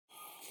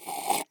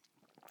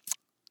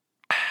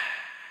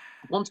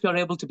once you're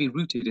able to be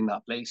rooted in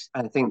that place,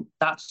 I think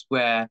that's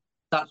where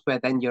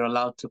then you're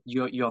allowed to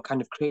your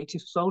kind of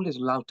creative soul is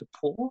allowed to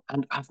pour.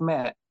 And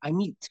I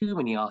meet too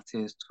many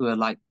artists who are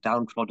like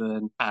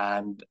downtrodden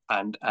and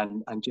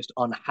just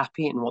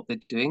unhappy in what they're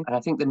doing. And I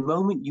think the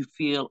moment you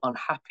feel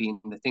unhappy in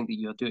the thing that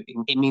you're doing,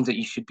 it means that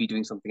you should be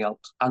doing something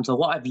else. And so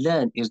what I've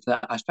learned is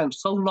that I spent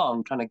so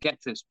long trying to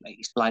get to this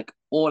place, like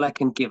all I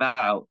can give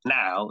out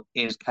now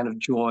is kind of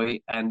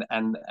joy and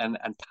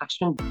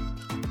passion.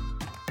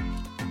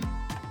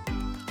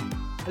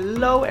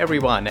 Hello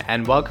everyone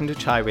and welcome to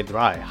Chai with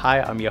Rai.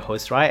 Hi, I'm your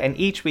host Rai, and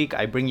each week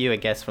I bring you a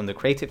guest from the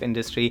creative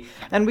industry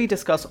and we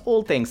discuss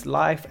all things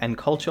life and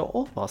culture,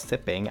 all while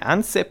sipping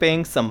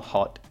some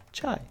hot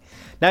chai.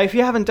 Now, if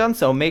you haven't done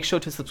so, make sure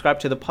to subscribe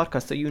to the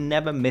podcast so you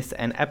never miss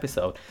an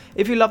episode.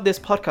 If you love this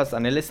podcast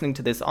and are listening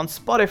to this on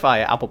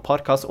Spotify, Apple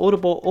Podcasts,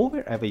 Audible, or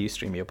wherever you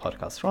stream your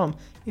podcasts from,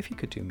 if you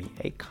could do me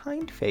a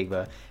kind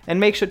favor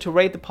and make sure to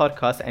rate the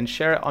podcast and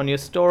share it on your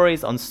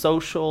stories on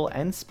social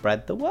and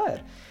spread the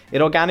word.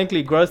 It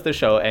organically grows the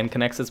show and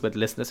connects us with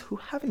listeners who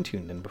haven't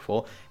tuned in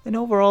before, and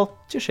overall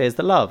just shares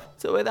the love.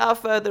 So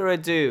without further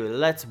ado,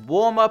 let's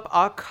warm up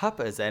our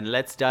cuppers and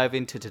let's dive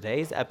into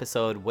today's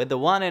episode with the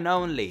one and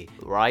only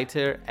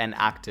writer and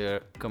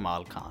actor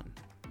Kamal Kaan.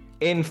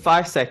 In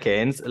 5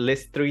 seconds,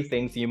 list 3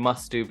 things you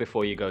must do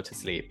before you go to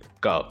sleep.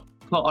 Go.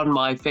 Put on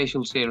my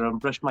facial serum,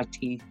 brush my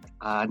teeth,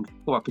 and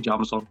put my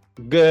pajamas on.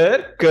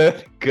 Good.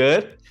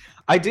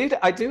 I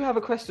do have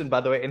a question,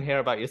 by the way, in here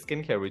about your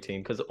skincare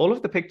routine, because all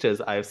of the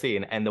pictures I've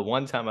seen and the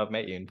one time I've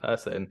met you in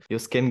person, your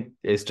skin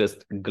is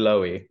just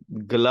glowy,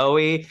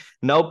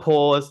 no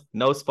pores,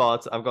 no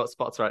spots. I've got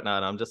spots right now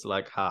and I'm just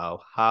like,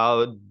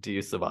 how do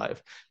you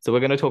survive? So we're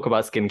going to talk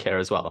about skincare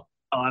as well.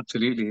 Oh,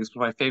 absolutely. It's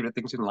one of my favorite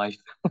things in life.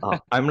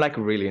 I'm like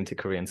really into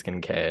Korean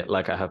skincare,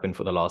 like I have been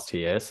for the last 2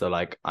 years. So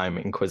like I'm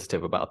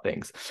inquisitive about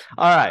things.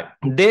 All right.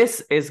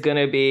 This is going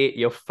to be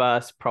your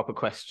first proper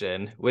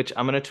question, which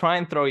I'm going to try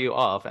and throw you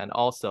off and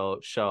also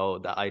show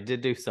that I did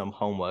do some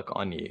homework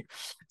on you.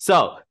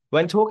 So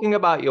when talking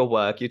about your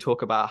work, you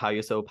talk about how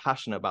you're so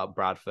passionate about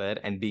Bradford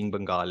and being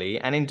Bengali.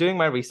 And in doing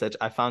my research,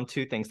 I found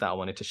 2 things that I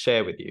wanted to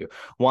share with you.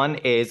 One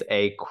is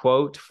a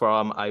quote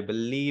from, I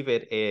believe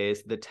it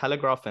is The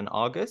Telegraph and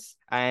Argus.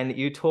 And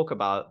you talk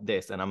about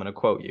this, and I'm going to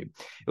quote you.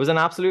 It was an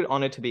absolute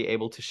honor to be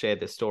able to share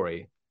this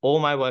story. All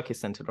my work is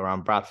centered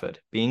around Bradford.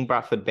 Being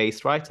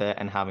Bradford-based writer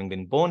and having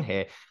been born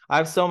here, I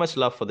have so much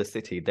love for the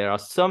city. There are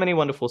so many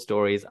wonderful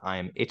stories. I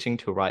am itching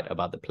to write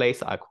about the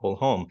place I call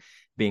home.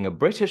 Being a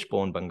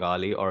British-born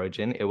Bengali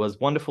origin, it was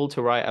wonderful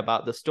to write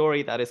about the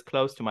story that is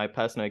close to my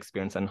personal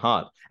experience and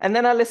heart. And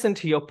then I listened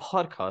to your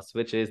podcast,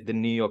 which is The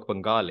New York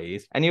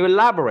Bengalis, and you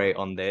elaborate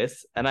on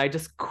this. And I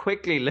just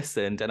quickly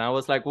listened and I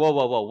was like,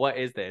 whoa, what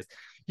is this?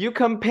 You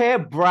compare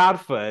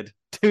Bradford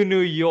to New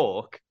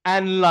York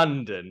and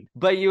London,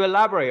 but you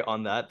elaborate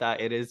on that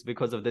it is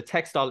because of the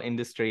textile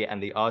industry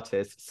and the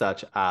artists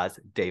such as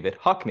David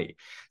Hockney.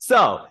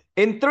 So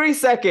in 3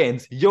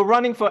 seconds, you're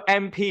running for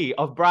MP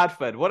of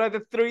Bradford. What are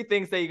the 3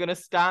 things that you're going to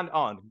stand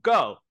on?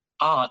 Go.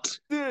 Art,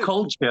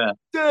 culture,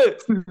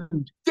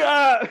 food.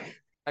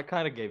 I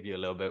kind of gave you a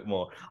little bit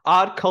more.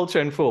 Art, culture,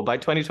 and food. By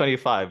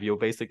 2025, you'll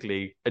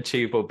basically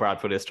achieve what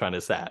Bradford is trying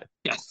to set.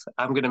 Yes,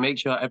 I'm going to make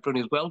sure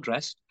everyone is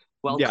well-dressed,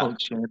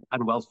 well-cultured,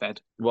 and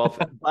well-fed.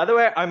 By the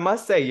way, I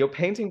must say, you're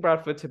painting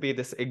Bradford to be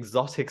this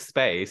exotic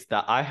space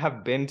that I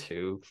have been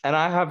to, and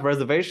I have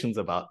reservations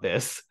about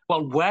this.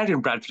 Well, where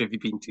in Bradford have you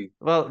been to?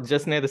 Well,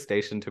 just near the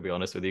station, to be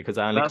honest with you, because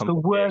I only That's the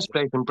worst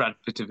place in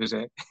Bradford to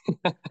visit.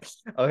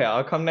 Okay,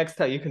 I'll come next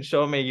time. You can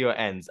show me your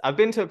ends. I've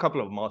been to a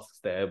couple of mosques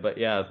there, but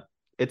yeah,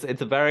 it's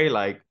a very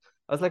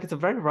it's a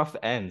very rough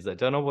ends. I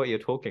don't know what you're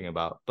talking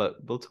about, but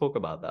we'll talk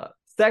about that.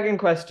 Second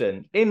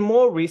question. In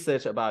more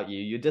research about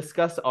you, you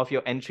discuss of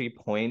your entry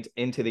point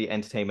into the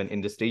entertainment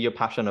industry, your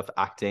passion of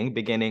acting,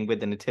 beginning with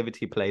the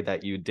nativity play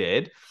that you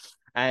did.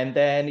 And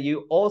then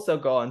you also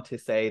go on to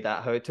say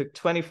that how it took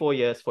 24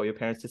 years for your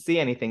parents to see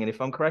anything. And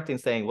if I'm correct in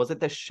saying, was it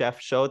the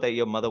chef show that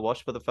your mother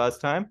watched for the first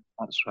time?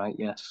 That's right,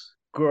 yes.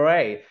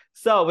 Great.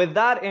 So with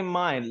that in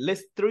mind,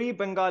 list 3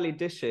 Bengali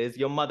dishes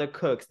your mother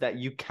cooks that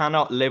you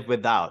cannot live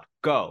without.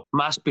 Go.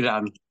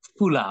 Maspiran,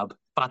 fulab,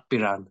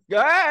 patpiran.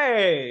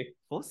 Hey!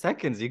 4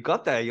 seconds, you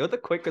got there. You're the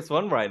quickest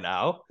one right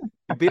now.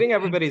 You're beating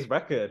everybody's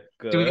record.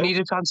 Good. Do we need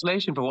a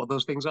translation for what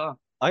those things are?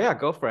 Oh yeah,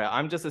 go for it.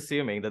 I'm just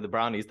assuming that the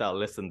brownies that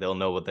listen, they'll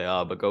know what they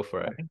are, but go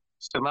for it.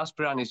 So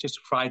maspiran is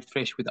just fried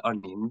fish with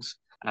onions.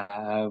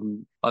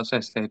 Also I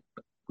said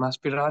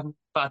maspiran,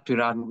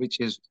 patpiran, which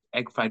is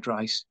egg fried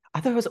rice. I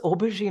thought it was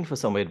aubergine for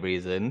some weird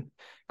reason,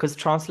 because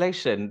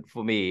translation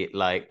for me,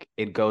 like,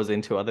 it goes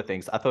into other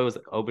things. I thought it was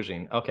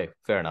aubergine. Okay,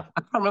 fair enough.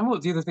 I can't remember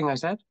what the other thing I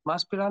said.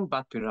 Maspiran,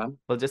 patpiran.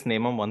 Well, just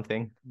name on one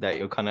thing that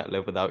you cannot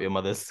live without your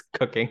mother's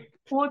cooking.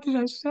 What did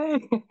I say?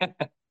 I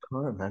can't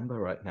remember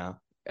right now.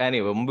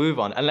 Anyway, we'll move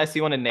on. Unless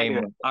you want to name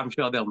it. I'm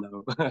sure they'll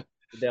know.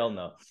 They'll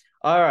know.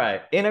 All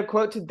right. In a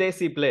quote to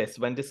Desi Bliss,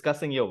 when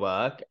discussing your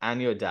work and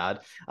your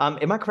dad,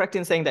 am I correct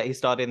in saying that he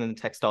started in the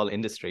textile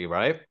industry,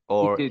 right?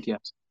 Or he did,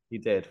 yes. You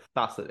did.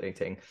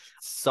 Fascinating.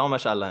 So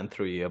much I learned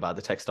through you about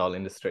the textile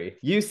industry.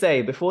 You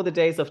say, before the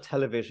days of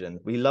television,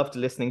 we loved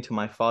listening to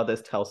my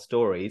father's tell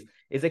stories.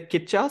 Is it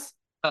kitchas?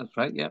 That's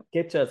right, yeah.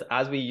 Kitchas,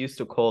 as we used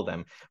to call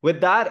them.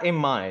 With that in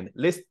mind,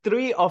 list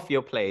 3 of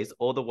your plays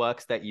or the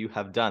works that you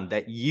have done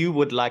that you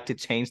would like to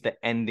change the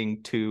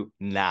ending to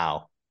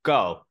now.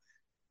 Go.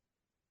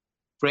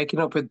 Breaking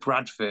up with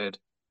Bradford.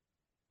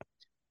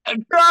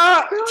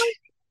 I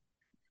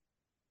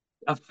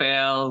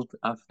failed.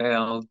 I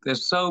failed.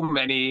 There's so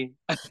many.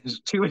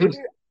 There's too Would many.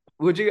 you,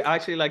 would you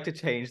actually like to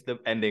change the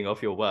ending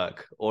of your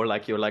work? Or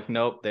like you're like,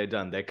 nope, they're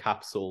done, they're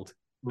capsuled.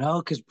 No,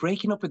 because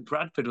Breaking Up with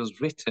Bradford was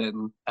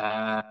written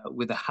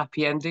with a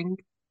happy ending,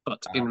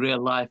 but in real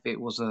life it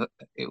wasn't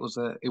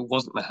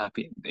a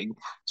happy ending.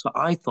 So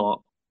I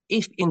thought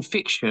if in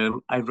fiction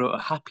I wrote a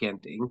happy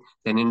ending,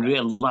 then in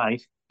real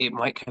life it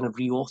might kind of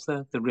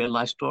reauthor the real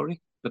life story,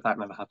 but that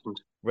never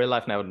happened. Real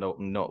life now, no,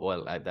 not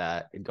well like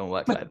that. It don't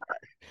work like that.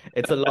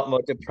 It's a lot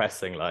more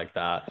depressing like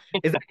that.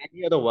 Is there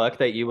any other work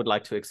that you would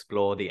like to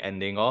explore the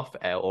ending of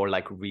or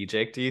like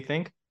reject, do you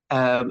think?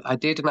 I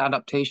did an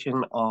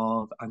adaptation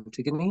of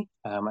Antigone,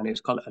 and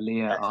it's called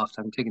Alia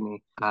after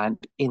Antigone. And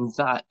in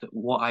that,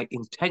 what I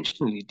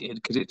intentionally did,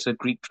 because it's a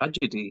Greek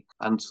tragedy,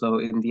 and so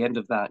in the end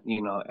of that,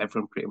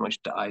 everyone pretty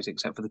much dies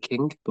except for the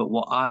king. But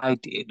what I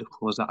did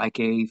was that I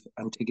gave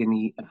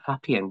Antigone a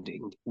happy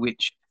ending,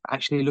 which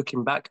actually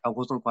looking back, I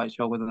wasn't quite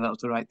sure whether that was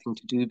the right thing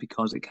to do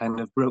because it kind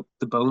of broke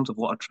the bones of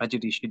what a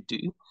tragedy should do.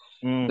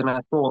 Mm, Then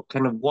I thought,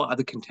 kind of, what's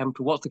the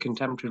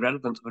contemporary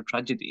relevance of a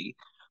tragedy?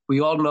 We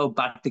all know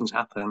bad things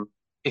happen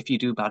if you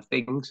do bad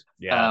things.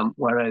 yeah.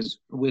 Whereas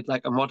with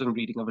like a modern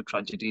reading of a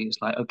tragedy, it's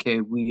like,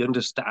 okay, we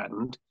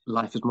understand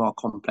life is more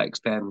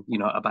complex than,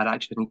 a bad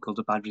action equals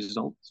a bad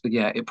result. So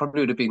yeah, it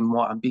probably would have been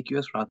more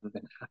ambiguous rather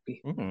than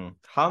happy.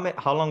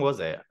 How long was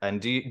it? And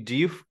do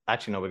you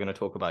actually know we're going to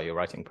talk about your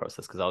writing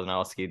process because I was going to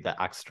ask you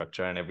the act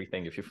structure and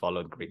everything if you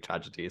followed Greek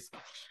tragedies.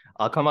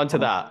 I'll come on to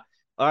that.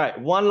 All right,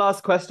 one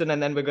last question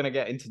and then we're going to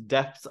get into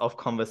depths of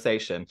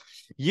conversation.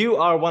 You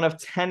are one of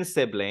 10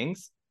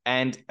 siblings.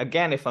 And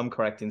again, if I'm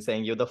correct in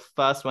saying you're the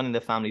first one in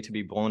the family to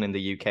be born in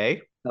the UK.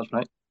 That's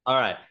right. All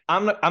right.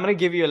 I'm gonna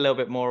give you a little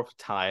bit more of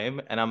time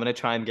and I'm gonna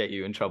try and get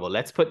you in trouble.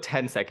 Let's put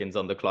 10 seconds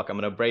on the clock. I'm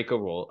gonna break a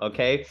rule,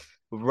 okay?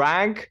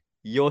 Rank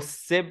your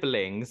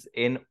siblings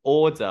in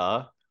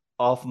order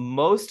of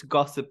most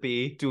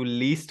gossipy to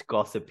least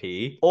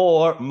gossipy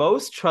or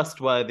most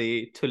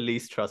trustworthy to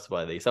least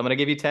trustworthy. So I'm gonna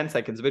give you 10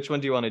 seconds. Which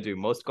one do you want to do?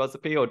 Most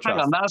gossipy or Hang on,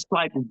 trust? that's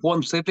like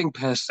one sibling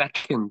per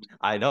second.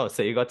 I know.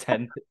 So you got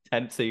 10,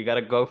 so you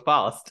gotta go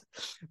fast.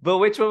 But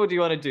which one would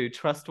you want to do?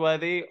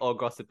 Trustworthy or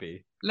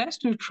gossipy? Let's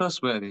do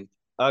trustworthy.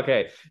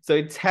 Okay, so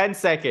in 10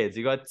 seconds,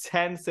 you got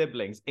 10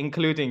 siblings,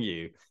 including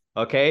you.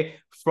 Okay,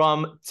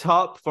 from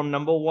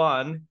number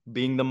 1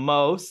 being the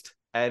most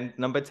and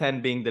number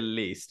 10 being the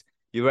least.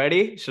 You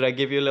ready? Should I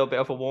give you a little bit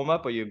of a warm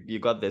up or you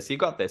got this? You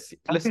got this.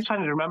 I'm Listen. just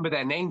trying to remember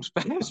their names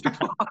first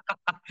before.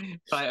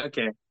 Right,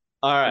 okay.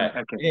 All right.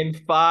 Okay. In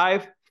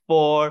 5,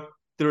 4,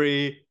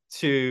 3,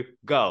 2,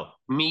 go.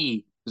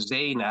 Me,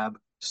 Zainab,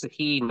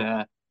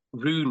 Sahina,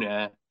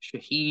 Runa,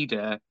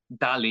 Shahida,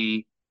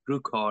 Dali,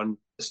 Rukon,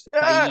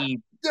 Ah, Saeed.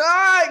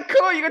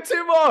 cool. You got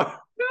 2 more.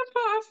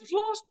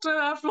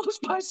 I've lost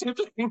my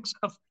siblings.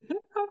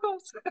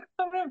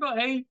 I've got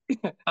 8.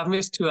 I've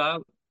missed 2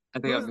 out. I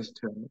think I've Who's missed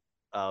 2 out.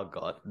 Oh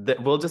God,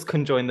 we'll just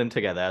conjoin them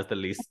together as the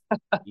least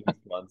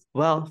ones.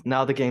 Well,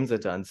 now the games are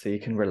done, so you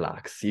can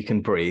relax, you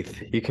can breathe,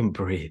 you can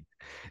breathe.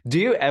 Do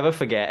you ever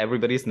forget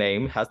everybody's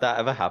name? Has that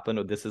ever happened,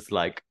 or this is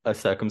like a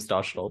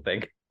circumstantial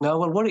thing? No,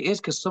 well, what it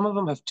is, because some of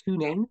them have 2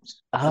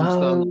 names. And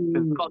so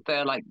they've Oh, got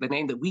their, like, the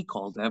name that we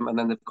call them, and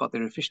then they've got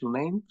their official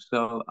name.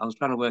 So I was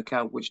trying to work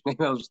out which name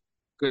I was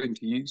going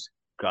to use.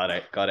 got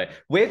it, got it.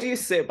 Where do you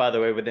sit, by the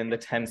way, within the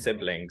 10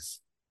 siblings?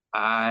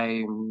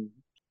 I'm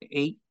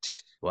 8.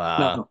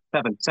 Wow. No,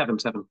 7, 7,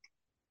 7.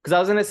 Because I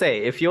was gonna say,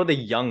 if you're the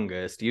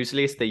youngest,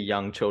 usually it's the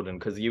young children.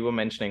 Because you were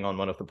mentioning on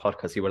one of the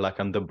podcasts, you were like,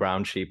 "I'm the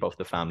brown sheep of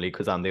the family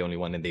because I'm the only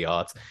one in the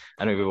arts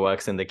and who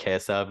works in the care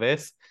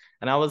service."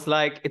 And I was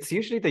like, it's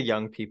usually the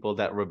young people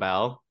that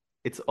rebel.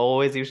 It's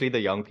always usually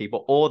the young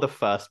people or the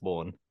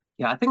firstborn.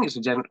 Yeah, I think it's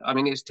a general. I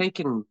mean, it's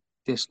taken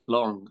this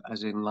long,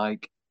 as in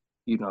like,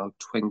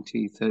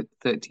 20,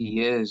 30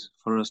 years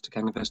for us to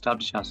kind of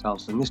establish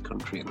ourselves in this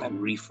country and then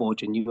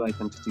reforge a new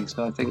identity.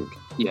 So I think,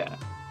 yeah,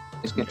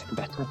 it's getting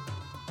better.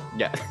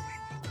 Yeah.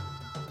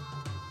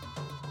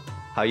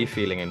 How are you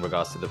feeling in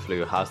regards to the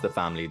flu? How's the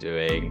family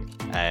doing?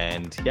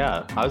 And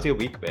yeah, how's your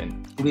week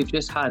been? We've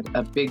just had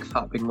a big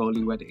fat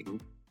Bengali wedding.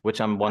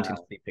 Which I'm wanting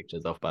to see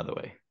pictures of, by the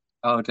way.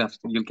 Oh,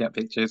 definitely, you'll get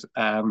pictures.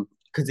 Because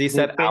you They've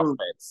said been.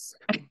 outfits.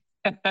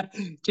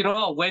 Do you know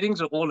what?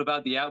 Weddings are all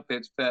about the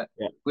outfits, but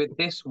Yeah. with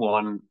this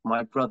one,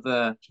 my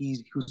brother,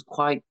 he's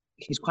quite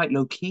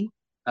low key.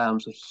 So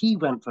he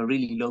went for a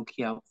really low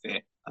key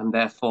outfit, and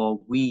therefore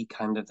we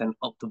kind of then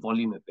upped the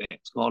volume a bit.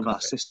 So all of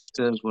our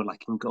sisters were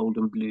like in gold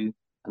and blue,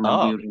 and then we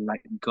Oh, were in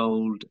like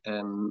gold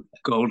and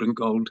gold and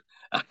gold.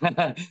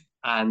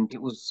 And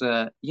it was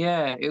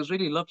yeah, it was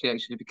really lovely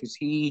actually because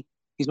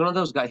he's one of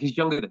those guys. He's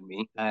younger than me,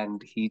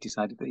 and he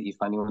decided that he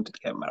finally wanted to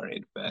get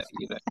married. But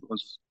it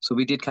was so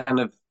we did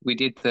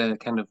the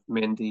kind of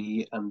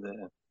Mendi and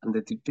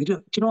do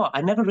you know what?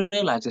 I never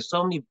realized there's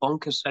so many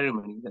bonkers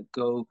ceremonies that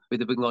go with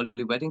the Bengali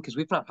wedding because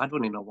we've not had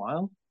one in a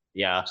while.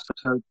 Yeah.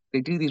 So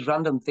they do these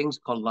random things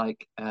called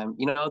like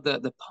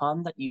the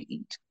pan that you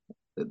eat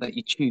that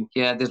you chew.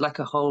 Yeah, there's like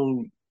a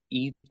whole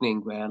evening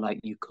where like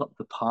you cut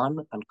the pan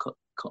and cut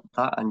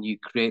that and you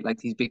create like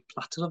these big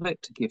platters of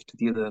it to give to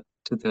the other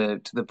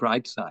to the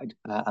bride side,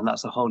 and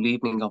that's a whole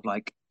evening of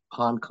like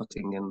pan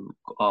cutting and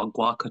or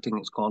gua cutting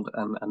it's called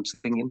and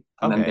singing.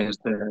 And then Okay.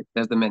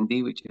 there's the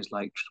mendi, which is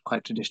like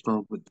quite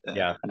traditional with the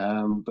Yeah.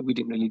 but we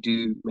didn't really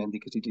do mendi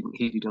because he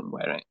didn't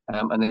wear it.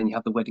 And then you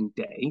have the wedding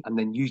day, and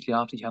then usually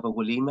after you have a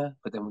walima,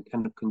 but then we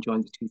kind of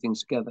conjoin the two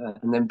things together.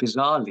 And then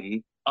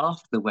bizarrely,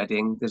 after the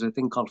wedding, there's a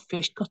thing called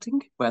fish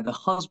cutting, where the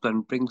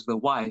husband brings the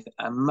wife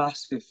a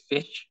massive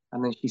fish,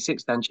 and then she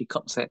sits down, she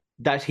cuts it.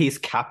 That he's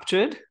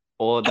captured,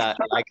 or that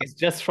like it's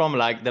just from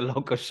like the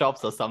local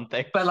shops or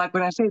something. But like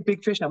when I say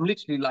big fish, I'm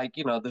literally like,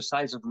 the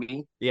size of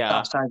me, Yeah.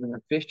 that size of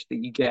a fish that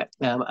you get.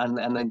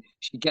 And then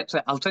she gets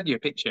it. I'll send you a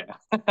picture.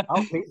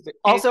 Oh, please do. It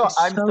Also, is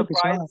I'm so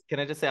bizarre. surprised. Can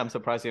I just say I'm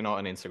surprised you're not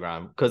on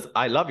Instagram? Because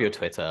I love your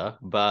Twitter,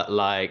 but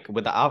like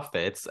with the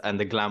outfits and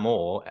the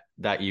glamour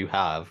that you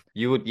have,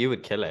 you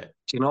would kill it.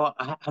 Do you know what?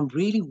 I'm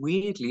really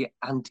weirdly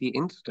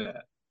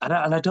anti-Insta.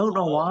 And I don't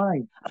know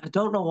why. I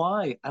don't know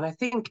why. And I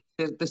think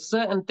there's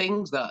certain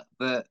things that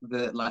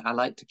like I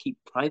like to keep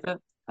private.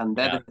 And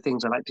they're Yeah. the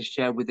things I like to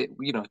share with it,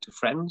 to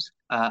friends.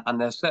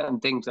 And there's certain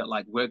things that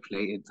like work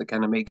related that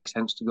kind of make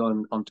sense to go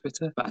on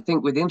Twitter. But I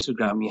think with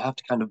Instagram, you have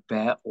to kind of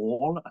bear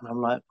all. And I'm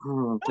like,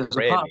 there's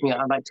a part of me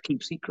Really? I like to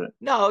keep secret.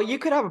 No, you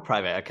could have a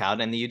private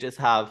account and you just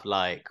have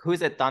like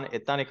who's it?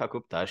 Tanika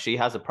Gupta. She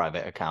has a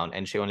private account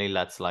and she only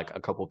lets like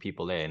a couple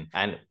people in.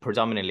 And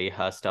predominantly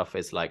her stuff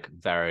is like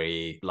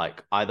very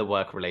like either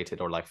work related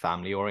or like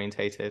family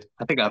orientated.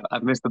 I think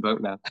I've missed the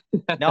boat now.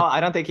 No, I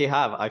don't think you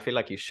have. I feel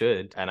like you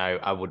should, and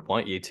I would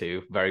want you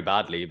to very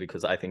badly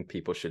because I think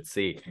people should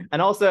see.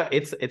 And also,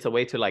 it's a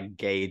way to like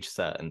gauge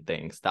certain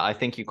things that I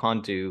think you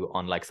can't do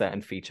on like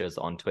certain features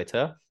on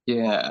Twitter.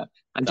 Yeah.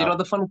 And do you So, know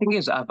the funny thing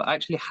is, I've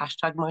actually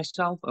hashtagged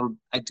myself, and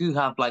I do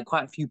have like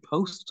quite a few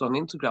posts on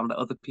Instagram that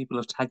other people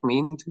have tagged me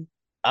into.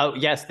 oh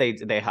yes,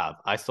 they have.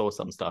 I saw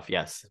some stuff.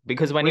 Yes,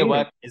 because when your Really?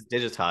 work is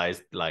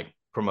digitized, like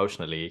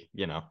promotionally,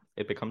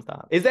 it becomes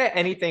that. Is there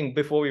anything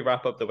before we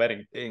wrap up the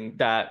wedding thing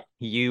that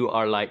you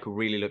are like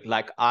really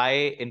like? I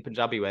in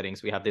Punjabi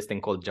weddings we have this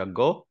thing called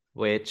jaggo,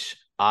 which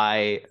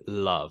I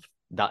love.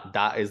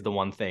 That is the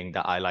one thing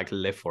that I like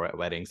live for at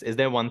weddings. Is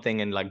there one thing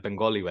in like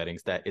Bengali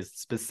weddings that is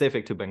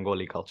specific to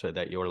Bengali culture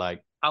that you're like,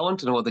 I want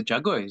to know what the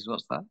jago is.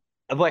 What's that?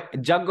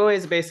 what Jago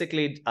is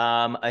basically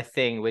a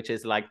thing which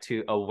is like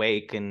to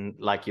awaken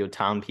like your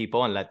town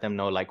people and let them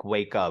know like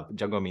wake up.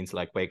 Jago means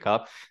like wake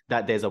up,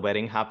 that there's a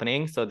wedding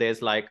happening. So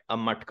there's like a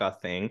matka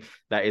thing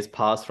that is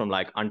passed from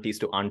like aunties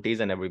to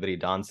aunties and everybody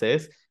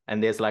dances.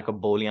 And there's like a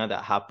bolia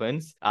that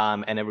happens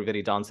and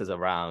everybody dances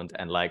around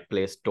and like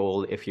plays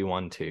dole if you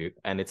want to.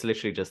 And it's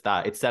literally just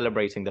that. It's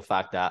celebrating the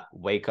fact that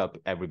wake up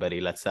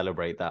everybody, let's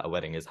celebrate that a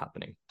wedding is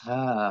happening.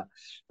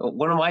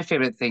 One of my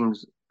favorite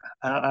things,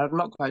 I'm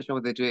not quite sure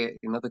whether they do it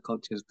in other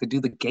cultures. They do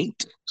the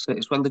gate. So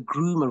it's when the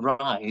groom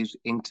arrives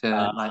into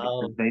like the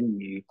Oh,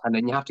 venue, and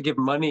then you have to give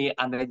money,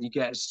 and then you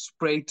get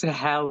sprayed to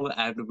hell,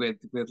 and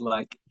with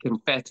like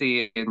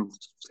confetti and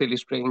silly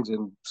strings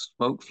and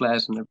smoke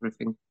flares and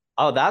everything.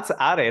 oh, that's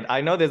added.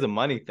 I know there's a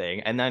money thing,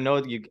 and I know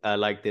you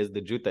like there's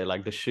the jute,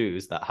 like the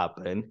shoes that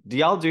happen. Do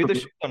y'all do the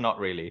shoes or not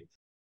really?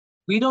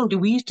 We don't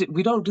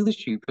do the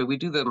shoot, but we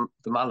do the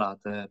mala,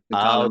 the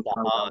Oh,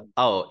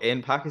 garland.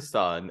 in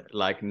Pakistan,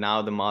 like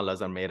now the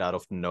malas are made out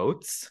of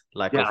notes,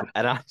 like Yeah.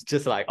 and I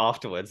just like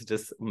afterwards,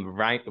 just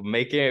right,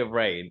 making it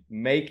rain,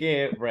 making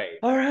it rain.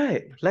 All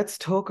right, let's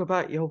talk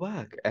about your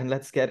work and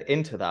let's get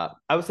into that.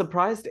 I was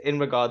surprised in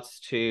regards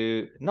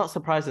to, not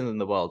surprised in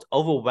the world,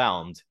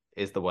 overwhelmed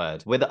is the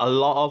word, with a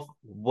lot of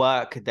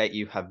work that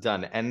you have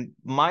done. And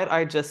might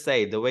I just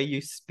say, the way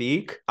you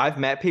speak, I've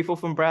met people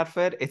from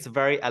Bradford. It's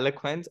very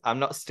eloquent. I'm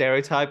not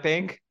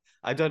stereotyping.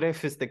 I don't know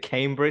if it's the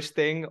Cambridge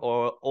thing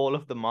or all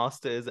of the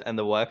masters and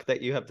the work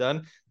that you have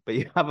done, but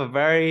you have a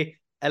very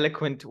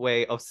eloquent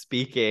way of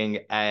speaking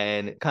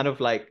and kind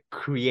of like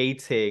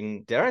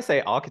creating, dare I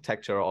say,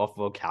 architecture of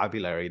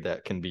vocabulary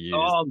that can be used.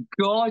 Oh,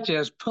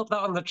 gorgeous. Put that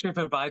on the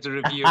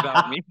TripAdvisor review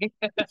about me.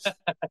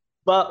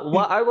 But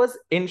what I was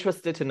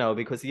interested to know,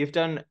 because you've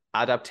done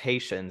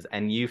adaptations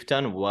and you've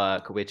done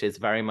work which is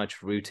very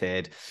much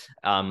rooted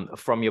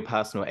from your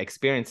personal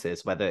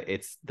experiences, whether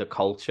it's the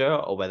culture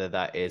or whether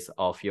that is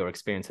of your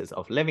experiences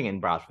of living in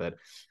Bradford.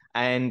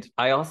 And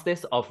I ask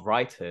this of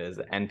writers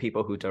and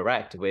people who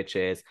direct, which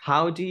is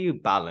how do you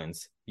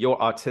balance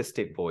your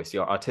artistic voice,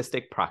 your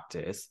artistic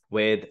practice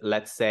with,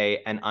 let's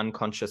say, an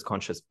unconscious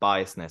conscious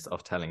biasness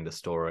of telling the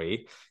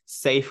story,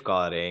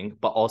 safeguarding,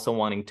 but also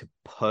wanting to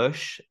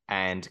push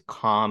and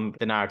calm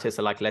the narrative.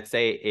 So like, let's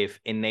say if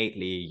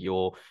innately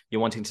you're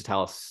wanting to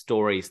tell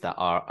stories that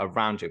are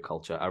around your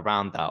culture,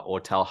 around that, or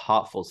tell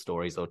heartful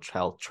stories or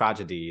tell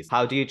tragedies,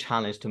 how do you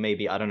challenge to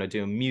maybe, I don't know,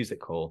 do a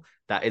musical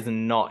that is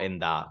not in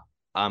that?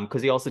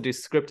 Because you also do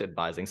script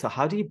advising. So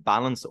how do you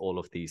balance all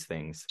of these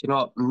things? You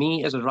know,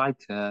 me as a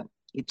writer,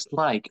 it's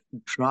like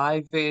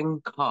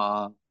driving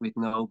car with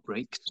no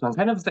brakes. So I'm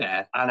kind of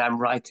there and I'm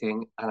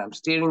writing and I'm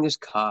steering this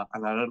car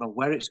and I don't know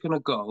where it's going to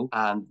go.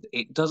 And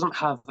it doesn't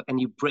have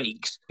any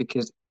brakes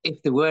because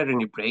if there were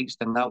any brakes,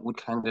 then that would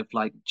kind of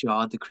like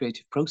jar the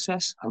creative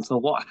process. And so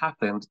what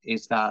happened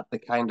is that the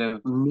kind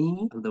of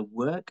me and the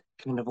work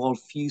kind of all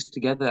fused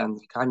together and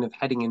kind of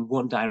heading in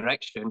one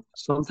direction,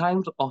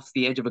 sometimes off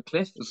the edge of a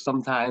cliff,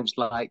 sometimes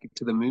like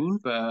to the moon.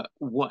 But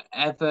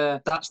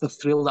whatever, that's the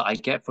thrill that I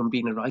get from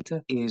being a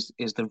writer is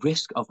the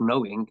risk of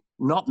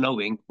not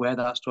knowing where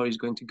that story is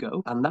going to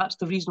go. And that's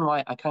the reason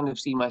why I kind of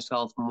see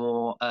myself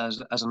more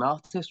as an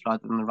artist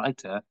rather than a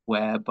writer,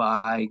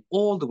 whereby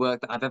all the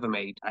work that I've ever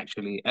made,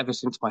 actually, ever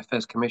since my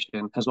first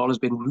commission, has always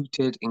been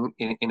rooted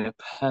in a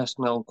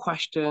personal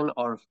question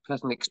or a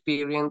personal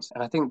experience.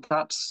 And I think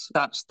that's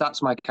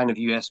my kind of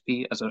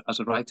USP as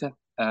a writer,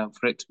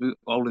 for it to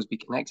always be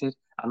connected.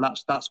 And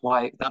that's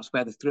where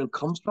the thrill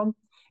comes from,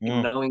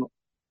 in knowing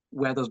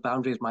where those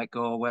boundaries might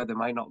go, or where they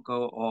might not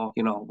go, or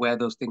where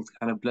those things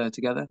kind of blur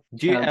together.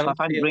 Do you So ever I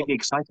find it feel really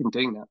exciting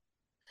doing that.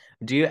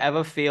 Do you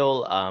ever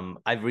feel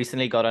I've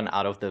recently gotten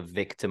out of the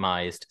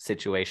victimized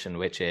situation,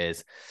 which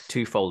is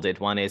twofolded.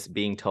 One is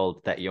being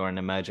told that you're an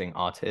emerging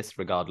artist,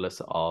 regardless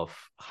of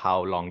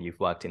how long you've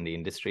worked in the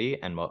industry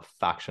and what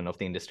faction of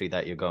the industry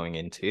that you're going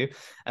into.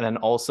 And then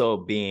also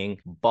being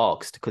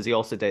boxed, because you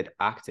also did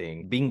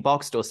acting, being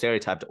boxed or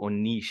stereotyped or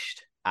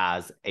niched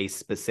as a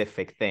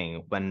specific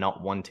thing when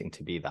not wanting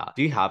to be that.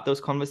 Do you have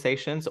those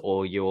conversations,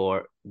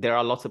 or there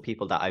are lots of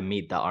people that I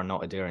meet that are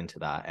not adhering to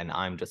that, and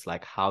I'm just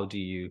like, how do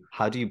you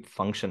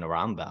function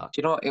around that?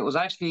 Do you know, it was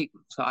actually,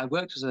 so I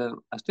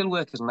still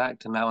work as an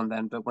actor now and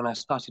then, but when I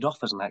started off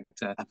as an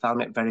actor, I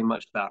found it very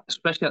much that,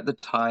 especially at the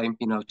time,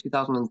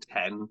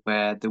 2010,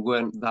 where there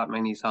weren't that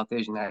many South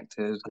Asian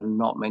actors and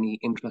not many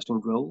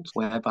interesting roles,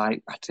 whereby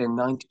I'd say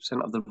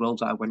 90% of the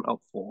roles that I went up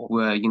for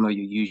were, your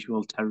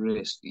usual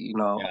terrorist,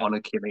 Yeah.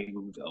 honor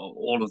killing,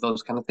 all of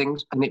those kind of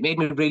things. And it made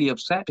me really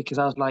upset because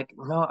I was like,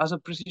 no, as a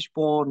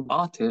British-born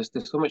artist,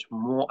 there's so much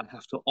more I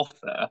have to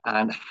offer.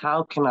 And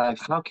how can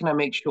I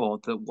make sure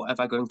that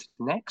whatever I go into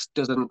next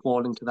doesn't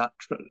fall into that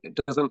it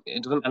doesn't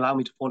allow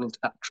me to fall into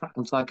that trap.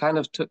 And so I kind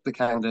of took the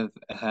kind of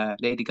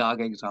Lady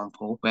Gaga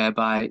example,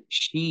 whereby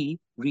she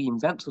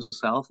reinvents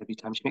herself every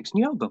time she makes a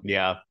new album.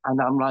 Yeah.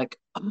 And I'm like,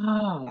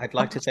 I'd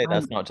like to that's say how.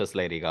 that's not just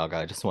Lady Gaga.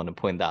 I just want to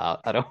point that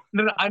out. I don't.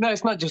 No, no, I know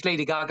it's not just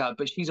Lady Gaga,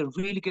 but she's a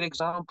really good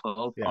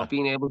example Yeah. of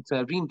being able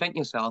to reinvent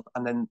yourself,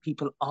 and then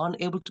people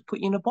aren't able to put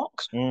you in a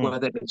box, Mm.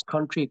 whether it's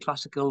country,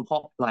 classical,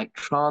 pop, like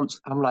trance.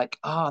 I'm like,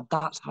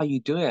 that's how you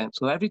do it.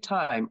 So every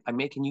time I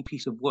make a new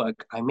piece of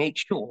work, I make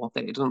sure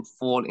that it doesn't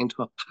fall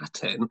into a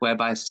pattern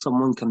whereby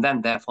someone can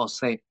then therefore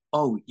say,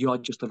 oh, you're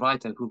just a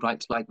writer who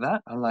writes like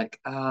that. I'm like,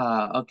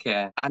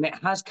 okay. And it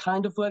has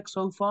kind of worked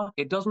so far.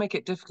 It does make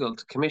it difficult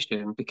to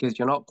commission because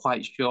you're not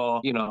quite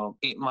sure,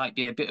 it might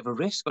be a bit of a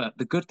risk. But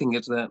the good thing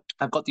is that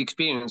I've got the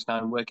experience now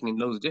in working in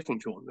loads of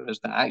different genres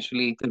that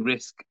actually the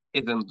risk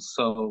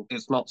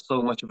it's not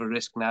so much of a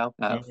risk now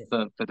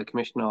for the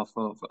commissioner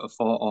or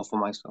for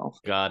myself.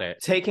 Got it.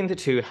 Taking the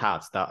two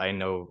hats that I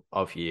know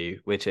of you,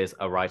 which is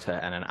a writer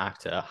and an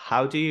actor,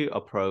 how do you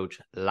approach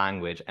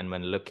language? And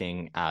when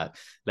looking at,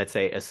 let's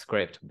say, a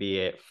script, be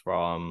it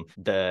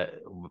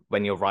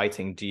when you're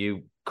writing, do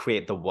you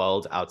create the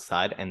world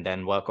outside and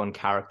then work on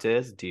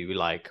characters? Do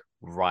you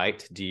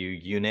write? Do you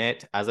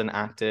unit as an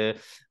actor?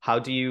 How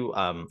do you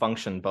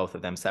function both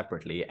of them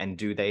separately? And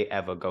do they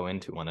ever go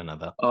into one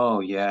another?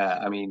 Oh yeah,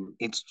 I mean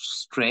it's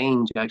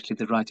strange actually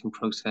the writing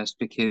process,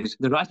 because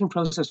the writing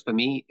process for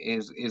me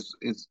is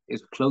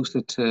closer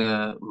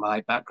to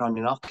my background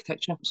in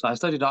architecture. So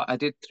I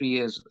did 3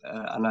 years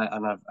and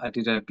I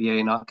did a BA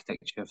in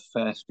architecture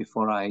first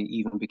before I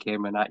even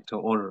became an actor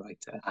or a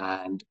writer,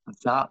 and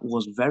that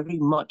was very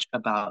much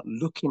about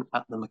looking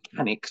at the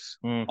mechanics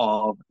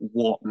of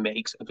what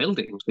makes a building.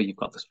 So you've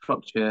got the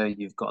structure,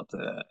 you've got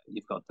the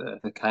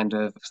kind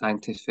of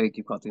scientific,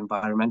 you've got the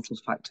environmental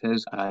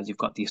factors, you've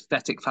got the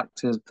aesthetic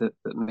factors that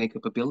make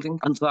up a building.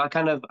 And so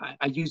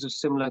I use a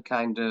similar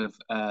kind of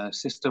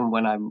system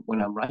when I'm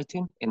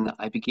writing, in that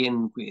I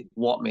begin with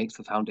what makes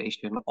the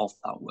foundation of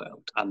that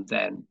world, and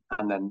then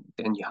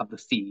you have the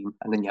theme,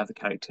 and then you have the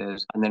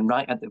characters, and then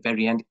right at the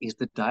very end is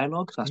the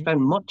dialogue. So I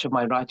spend much of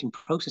my writing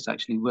process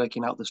actually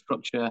working out the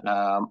structure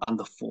and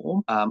the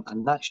form,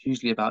 and that's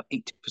usually about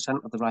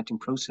 80% of the writing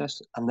process.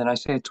 process. And then I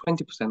say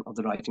 20% of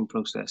the writing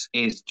process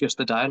is just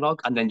the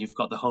dialogue. And then you've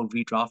got the whole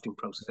redrafting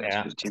process,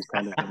 Yeah. which is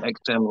kind of an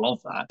external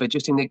of that. But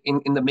just in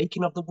the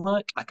making of the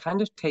work, I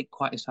kind of take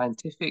quite a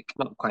scientific,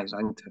 not quite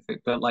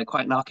scientific, but like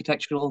quite an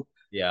architectural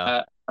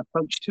Yeah.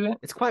 approach to it.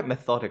 It's quite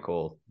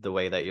methodical the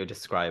way that you're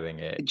describing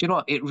it. Do you know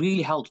what? It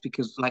really helps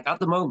because, like, at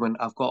the moment,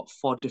 I've got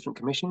four different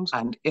commissions,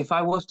 and if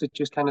I was to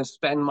just kind of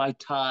spend my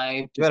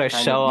time You just gotta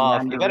kind of show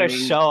off. You gotta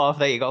meandering. show off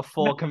that you got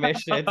 4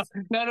 commissions.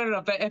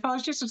 No. But if I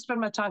was just to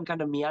spend my time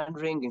kind of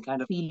meandering and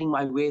kind of feeling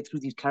my way through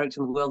these characters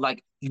in the world,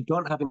 like you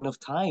don't have enough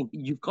time.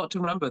 You've got to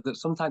remember that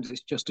sometimes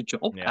it's just a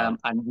job, Yeah.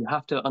 and you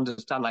have to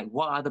understand like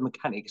what are the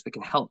mechanics that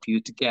can help you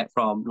to get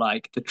from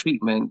like the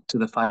treatment to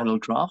the final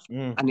draft.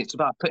 Mm. And it's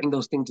about putting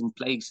those things in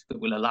place that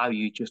will allow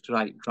you just to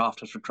write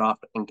draft after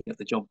draft and get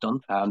the job done.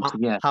 So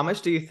yeah, How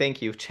much do you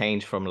think you've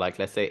changed from, like,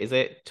 let's say, is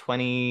it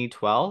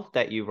 2012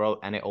 that you wrote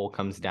And It All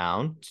Comes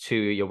Down to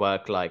your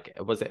work, like,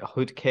 was it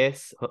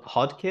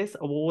Hodkiss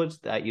Awards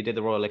that you did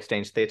the Royal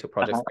Exchange Theatre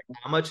projects? uh, Like,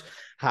 how much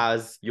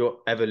has your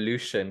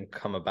evolution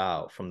come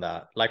about from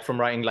that? Like from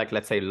writing, like,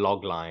 let's say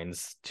log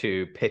lines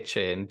to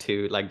pitching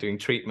to like doing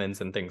treatments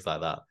and things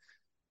like that.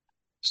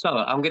 So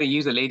I'm going to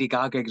use a Lady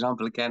Gaga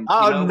example again. You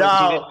Oh know,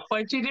 no.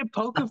 when she did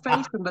Poker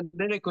Face, and the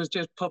lyric was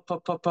just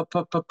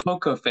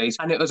Poker Face,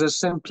 and it was as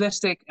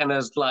simplistic and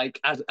as like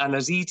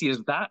as easy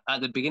as that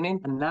at the beginning.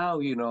 And now,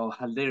 you know,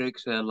 her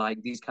lyrics are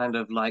like these kind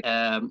of like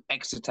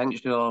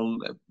existential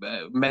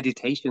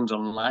meditations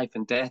on life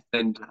and death,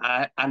 and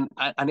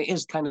it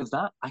is kind of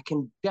that. I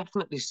can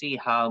definitely see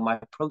how my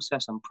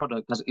process and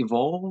product has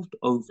evolved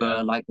Yeah.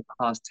 over like the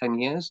past 10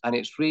 years, and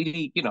it's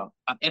really, you know,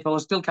 if I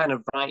was still kind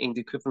of writing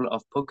the equivalent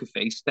of Poker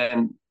Face,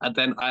 then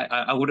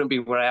I wouldn't be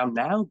where I am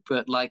now.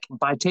 But like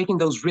by taking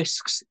those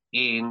risks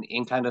in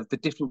kind of the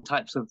different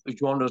types of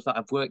genres that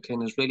I've worked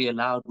in has really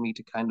allowed me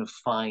to kind of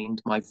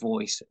find my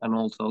voice and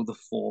also the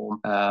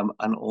form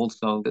and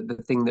also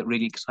the thing that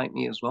really excites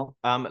me as well.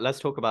 Let's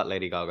talk about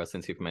Lady Gaga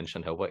since you've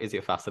mentioned her. What is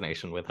your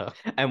fascination with her,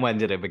 and when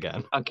did it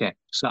begin? Okay,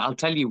 so I'll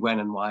tell you when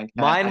and why.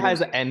 Mine And it has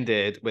was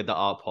ended with the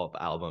Art Pop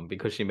album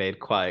because she made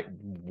quite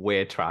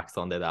weird tracks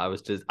on there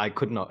that I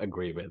could not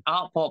agree with.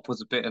 Art Pop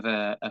was a bit of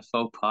a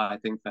faux pas, I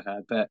think, for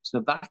her. But so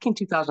back in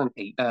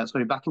 2008,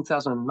 back in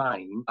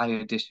 2009, I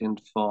auditioned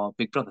for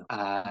Big Brother.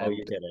 Oh, you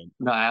And didn't.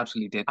 no, I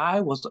absolutely did.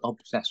 I was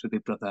obsessed with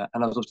Big Brother,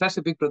 and I was obsessed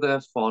with Big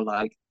Brother for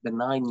like the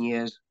 9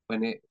 years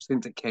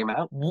since it came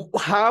out.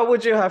 How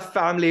would you have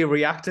family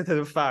reacted to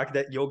the fact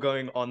that you're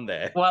going on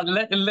there? Well,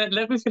 let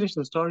me finish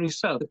the story.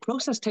 So the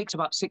process takes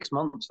about 6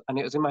 months, and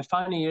it was in my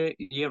final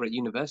year at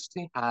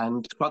university.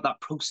 And throughout that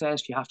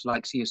process, you have to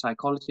like see a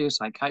psychologist,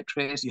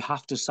 psychiatrist. You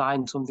have to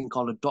sign something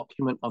called a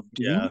document of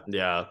doom,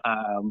 Yeah,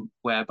 yeah.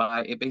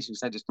 whereby it basically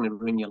said it's going to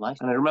ruin your life.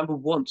 And I remember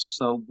once,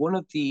 so one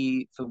of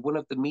the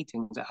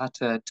meetings, I had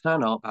to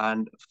turn up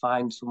and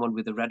find someone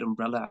with a red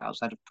umbrella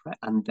outside of Pret,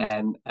 and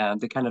then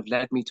they kind of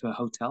led me to a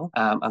hotel.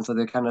 And so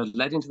they kind of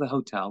led into the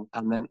hotel,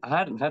 and then I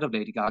hadn't heard of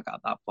Lady Gaga at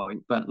that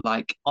point, but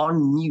like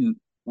on mute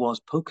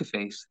was Poker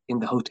Face in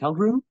the hotel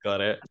room.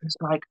 Got it. It's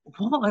like,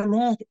 what on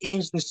earth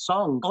is this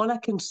song? All I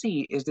can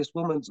see is this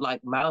woman's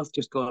like mouth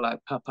just going like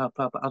pa pa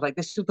pa. I was like,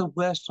 this is the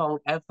worst song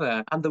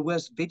ever and the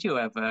worst video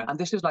ever. And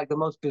this is like the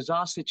most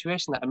bizarre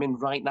situation that I'm in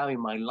right now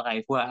in my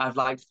life, where I've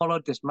like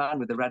followed this man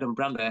with a red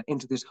umbrella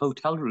into this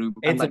hotel room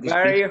and It's like this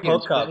very baby on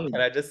hookup. Can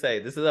screen. I just say,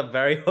 this is a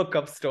very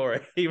hookup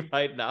story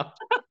right now.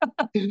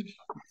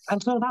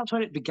 And so that's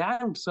where it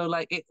began. So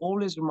like it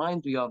always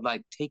reminds me of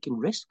like taking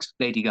risks,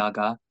 Lady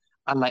Gaga,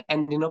 and like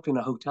ending up in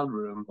a hotel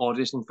room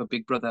auditioning for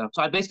Big Brother.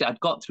 So I'd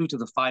got through to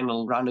the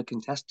final round of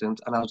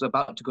contestants, and I was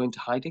about to go into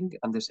hiding,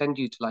 and they send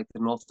you to like the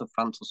north of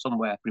France or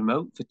somewhere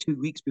remote for 2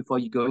 weeks before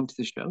you go into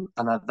the show.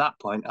 And at that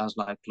point, I was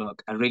like,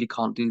 look, I really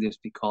can't do this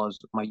because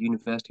my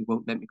university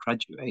won't let me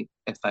graduate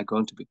if I go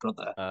into Big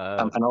Brother.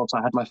 And also,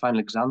 I had my final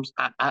exams.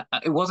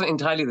 It wasn't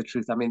entirely the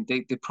truth. I mean,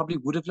 they probably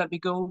would have let me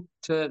go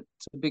to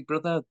Big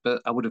Brother,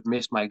 but I would have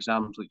missed my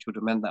exams, which would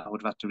have meant that I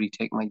would have had to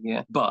retake my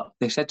year. But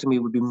they said to me,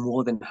 we'd be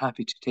more than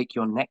happy to take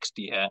your next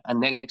year.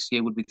 And next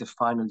year would be the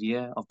final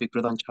year of Big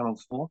Brother on Channel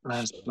 4. And I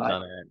was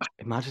like,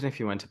 imagine if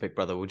you went to Big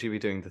Brother, would you be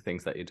doing the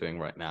things that you're doing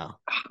right now?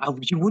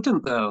 you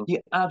wouldn't though. You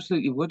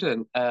absolutely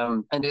wouldn't.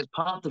 And it's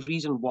part of the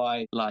reason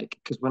why, like,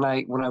 because when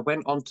I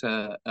went on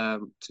to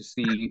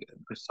see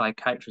the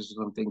psychiatrist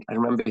or something, I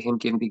remember him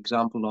giving the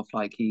example of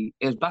like it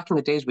was back in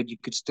the days when you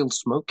could still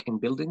smoke in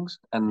buildings,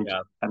 and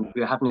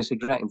we were having a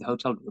cigarette in the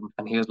hotel room,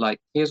 and he was like,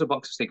 "Here's a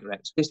box of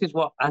cigarettes. This is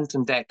what Ant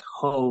and Dec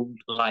hold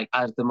like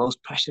as the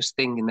most precious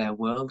thing in their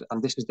world,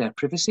 and this is their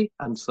privacy."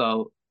 And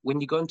so when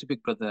you go into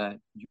Big Brother,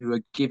 you are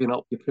giving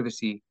up your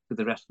privacy to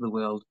the rest of the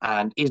world.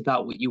 And is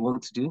that what you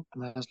want to do?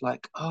 And I was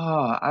like,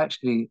 oh,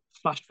 actually,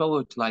 flash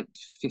forward to like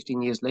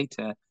 15 years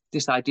later,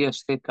 this idea of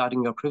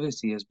safeguarding your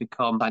privacy has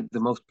become like the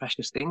most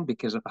precious thing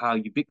because of how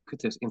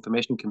ubiquitous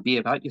information can be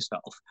about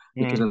yourself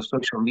because Mm. of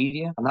social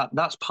media. And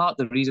that's part of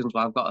the reasons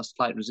why I've got a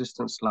slight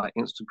resistance to like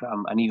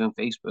Instagram and even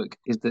Facebook,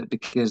 is that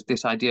because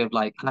this idea of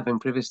like having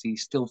privacy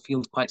still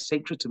feels quite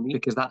sacred to me,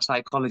 because that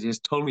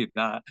psychologist told me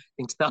that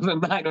in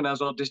 2009 when I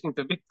was auditioning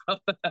for Big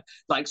Brother,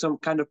 like some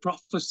kind of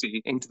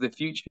prophecy into the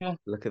future.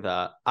 Look at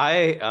that.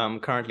 I am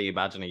currently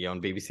imagining you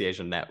on BBC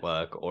Asian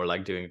Network or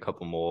like doing a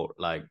couple more,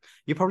 like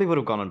you probably would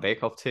have gone on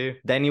Bake Off too.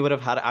 Then you would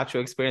have had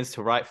actual experience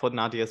to write for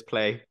Nadia's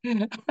play.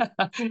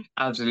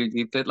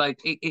 Absolutely. But like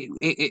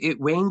it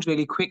wanes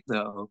really quick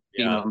though,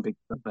 being Yeah. on Big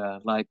Brother.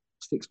 Like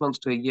 6 months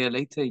to a year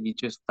later, you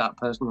just that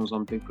person was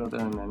on Big Brother,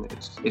 and then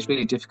it's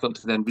really difficult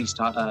to then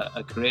restart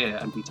a career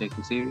and be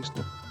taken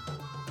seriously.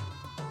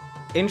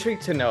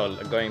 Intrigued to know,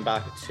 going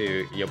back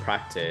to your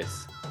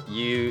practice,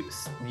 you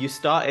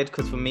started,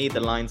 because for me the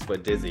lines were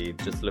dizzy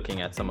just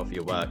looking at some of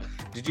your work.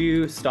 Did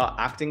you start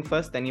acting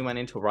first, then you went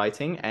into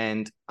writing?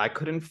 And I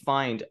couldn't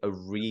find a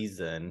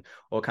reason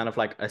or kind of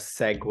like a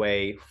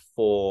segue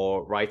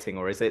for writing,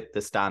 or is it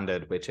the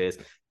standard, which is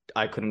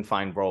I couldn't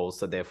find roles,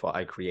 so therefore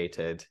I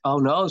created? Oh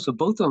no, so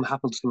both of them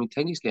happened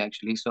simultaneously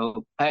actually.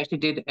 So I actually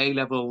did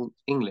A-level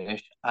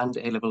English and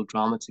A-level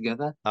drama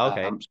together.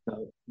 Okay.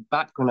 So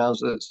back when I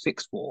was at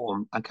sixth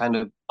form, I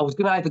was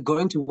gonna either go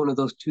into one of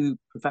those two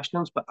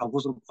professions, but I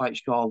wasn't quite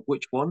sure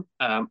which one.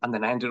 And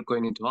then I ended up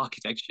going into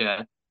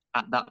architecture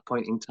at that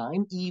point in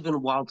time.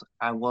 Even whilst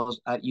I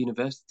was at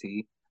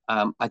university,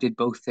 I did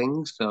both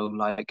things. So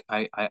like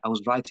I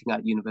was writing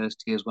at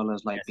university as well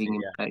as like Yes, being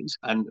in yeah. plays.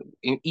 And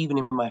even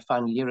in my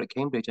final year at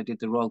Cambridge, I did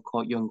the Royal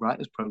Court Young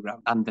Writers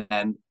Program. And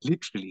then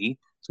literally,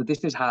 so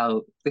this is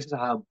how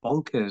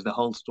bonkers the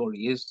whole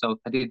story is. So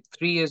I did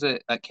 3 years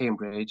at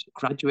Cambridge,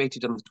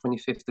 graduated on the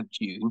 25th of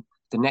June.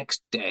 The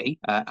next day,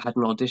 I had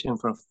an audition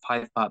for a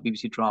 5-part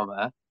BBC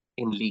drama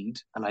in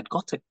Leeds, and I'd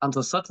got it. And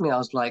so suddenly I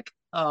was like,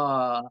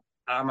 oh,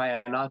 am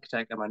I an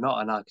architect? Am I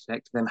not an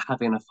architect? Then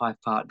having a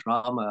 5-part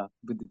drama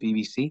with the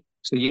BBC.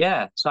 So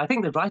yeah, so I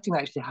think the writing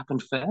actually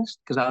happened first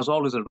because I was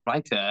always a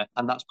writer,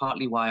 and that's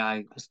partly why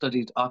I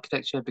studied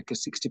architecture,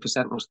 because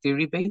 60% was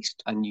theory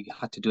based, and you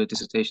had to do a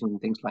dissertation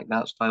and things like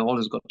that. So I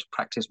always got to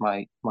practice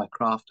my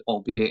craft,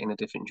 albeit in a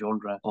different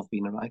genre of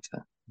being a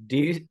writer. Do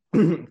you,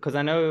 because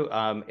I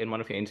know in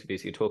one of your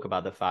interviews you talk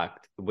about the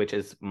fact, which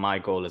is my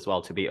goal as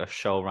well, to be a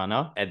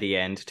showrunner at the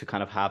end, to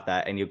kind of have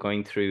that, and you're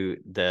going through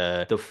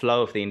the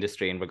flow of the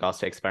industry in regards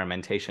to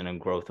experimentation and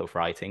growth of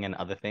writing and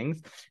other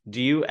things.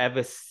 Do you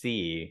ever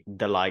see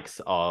the likes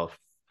of,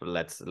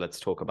 let's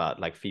talk about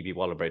like Phoebe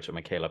Waller-Bridge or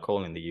Michaela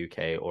Cole in the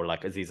UK, or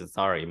like Aziz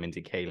Ansari,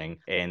 Mindy Kaling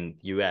in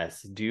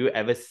US? Do you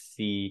ever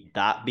see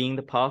that being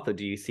the path, or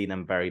do you see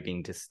them very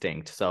being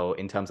distinct? So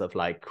in terms of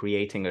like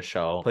creating a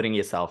show, putting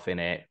yourself in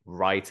it,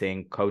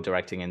 writing,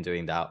 co-directing and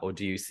doing that, or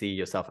do you see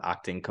yourself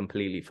acting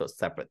completely for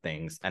separate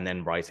things and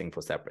then writing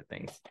for separate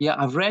things? Yeah,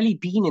 I've rarely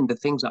been in the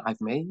things that I've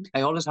made.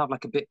 I always have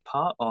like a bit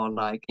part, or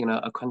like,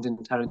 a Quentin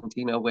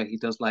Tarantino where he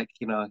does like,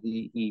 he's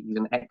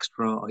an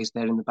extra or he's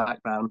there in the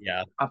background.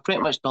 Yeah. I've pretty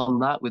much done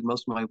that with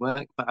most of my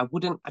work, but I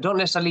don't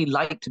necessarily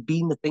like to be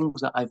in the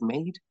things that I've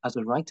made as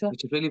a writer,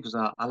 which is really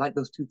bizarre. I like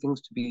those two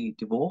things to be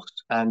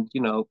divorced. And,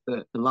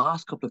 the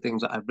last couple of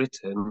things that I've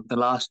written, the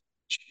last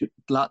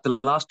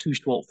two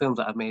short films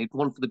that I've made,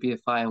 one for the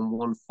BFI and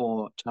one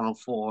for Channel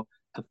 4,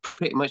 have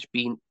pretty much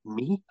been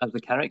me as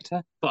the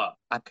character, but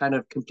I've kind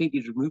of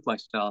completely removed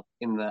myself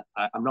in that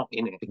I'm not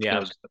in it, Yeah.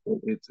 because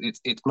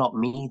it's not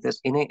me that's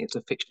in it. It's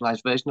a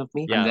fictionalized version of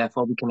me, and Yeah.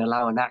 therefore we can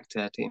allow an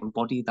actor to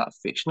embody that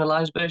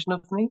fictionalized version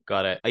of me.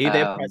 Got it. Are you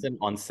there Um, present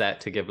on set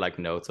to give like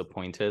notes or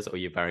pointers, or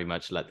you very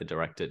much let the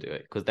director do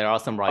it? Because there are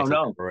some oh writers that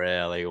no,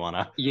 really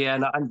wanna. yeah,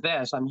 no, I'm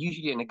there. So I'm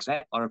usually an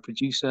exec or a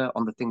producer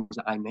on the things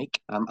that I make,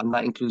 and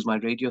that includes my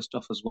radio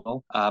stuff as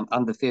well.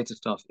 And the theatre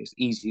stuff is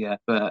easier,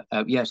 but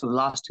yeah. So the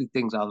last two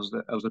things, I was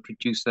a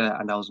producer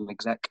and I was an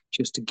exec,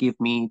 just to give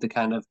me the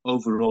kind of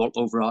overall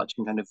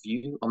overarching kind of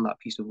view on that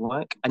piece of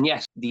work. And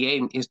yes, the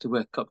aim is to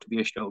work up to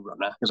be a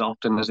showrunner, because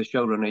often as a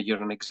showrunner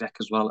you're an exec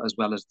as well as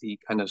the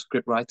kind of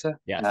script writer.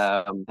 Yes.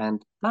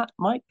 And that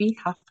might be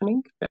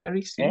happening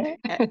very soon.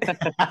 Eh.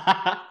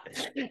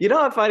 You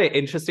know, I find it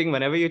interesting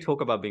whenever you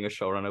talk about being a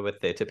showrunner with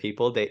theatre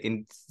people, they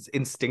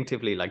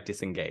instinctively like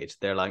disengage.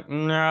 They're like,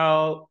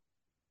 no,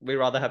 we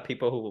rather have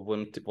people who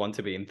wouldn't want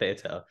to be in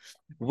theatre.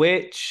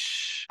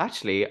 Which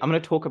actually, I'm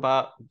going to talk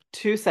about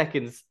 2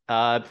 seconds,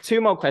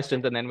 two more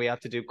questions, and then we have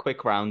to do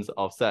quick rounds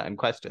of certain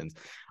questions.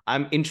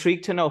 I'm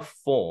intrigued to know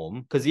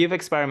form, because you've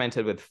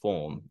experimented with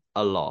form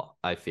a lot,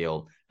 I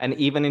feel. And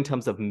even in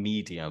terms of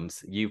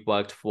mediums, you've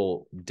worked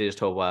for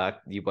digital work,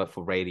 you've worked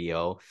for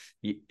radio,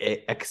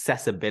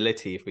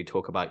 accessibility, if we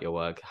talk about your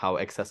work, how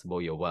accessible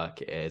your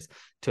work is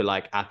to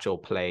like actual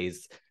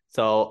plays.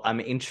 So I'm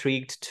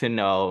intrigued to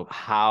know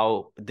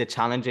how the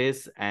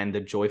challenges and the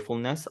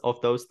joyfulness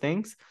of those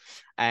things.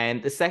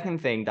 And the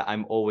second thing that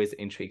I'm always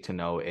intrigued to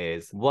know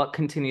is what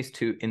continues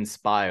to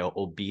inspire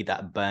or be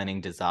that burning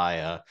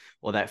desire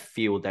or that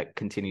fuel that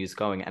continues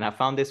going. And I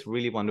found this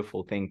really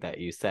wonderful thing that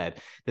you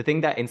said. The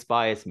thing that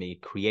inspires me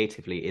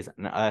creatively is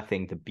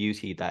unearthing the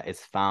beauty that is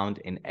found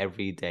in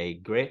everyday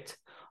grit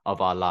of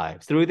our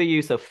lives. Through the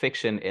use of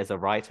fiction as a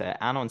writer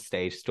and on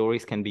stage,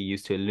 stories can be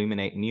used to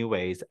illuminate new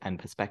ways and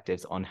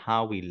perspectives on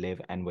how we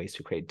live and ways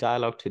to create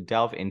dialogue to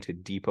delve into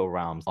deeper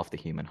realms of the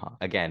human heart.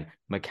 Again,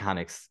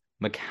 mechanics,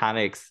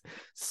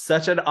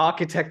 such an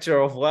architecture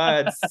of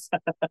words.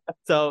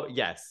 So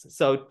yes,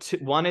 so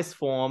one is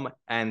form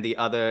and the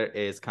other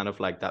is kind of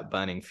like that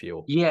burning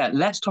fuel. Yeah,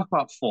 let's talk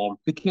about form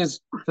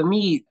because for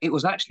me, it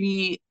was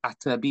actually at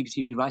a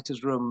BBC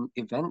Writers' Room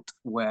event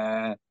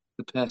where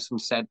the person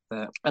said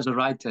that as a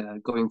writer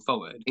going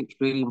forward, it's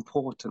really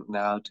important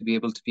now to be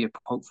able to be a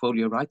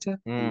portfolio writer.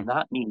 And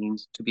that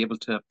means to be able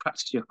to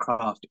practice your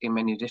craft in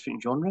many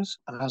different genres.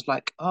 And I was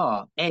like,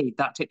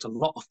 that takes a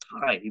lot of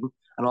time.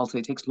 And also,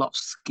 it takes a lot of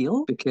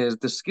skill because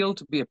the skill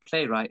to be a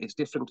playwright is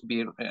different to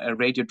be a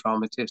radio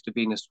dramatist, to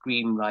being a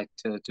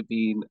screenwriter, to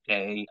being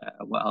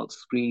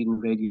screen,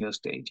 radio,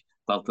 stage.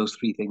 Well, those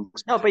three things.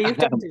 No, but you've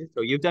done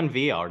digital, you've done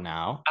VR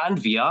now. And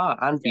VR,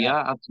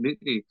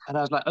 absolutely. And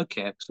I was like,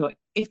 okay, so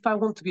if I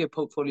want to be a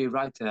portfolio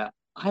writer,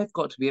 I've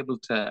got to be able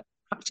to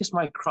practice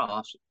my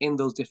craft in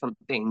those different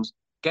things,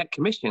 get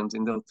commissions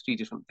in those three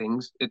different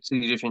things,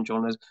 three different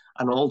genres,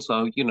 and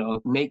also,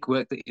 make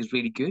work that is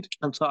really good.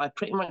 And so I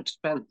pretty much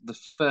spent the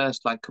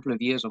first couple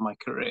of years of my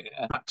career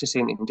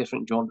practicing in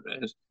different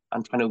genres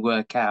and trying to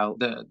work out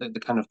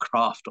the kind of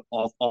craft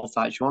of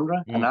that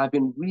genre. And I've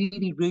been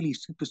really, really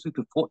super,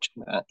 super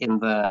fortunate in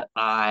that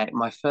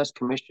my first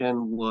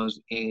commission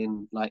was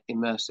in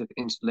immersive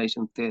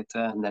installation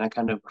theatre, and then I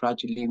kind of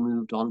gradually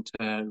moved on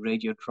to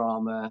radio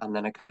drama, and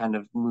then I kind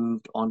of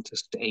moved on to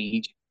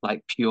stage,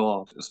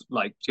 pure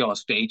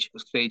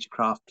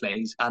stagecraft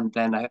plays, and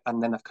then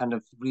I've kind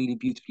of really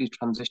beautifully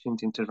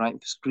transitioned into writing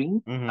for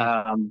screen.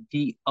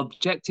 The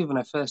objective when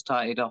I first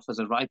started off as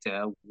a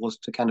writer was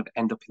to kind of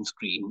end up in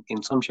screen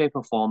in some shape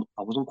or form.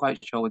 I wasn't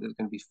quite sure whether it was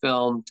going to be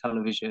film,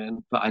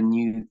 television, but I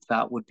knew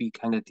that would be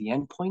kind of the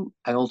end point.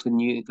 I also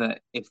knew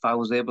that if I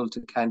was able to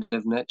kind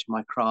of nurture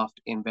my craft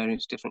in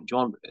various different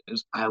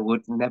genres, I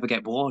would never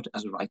get bored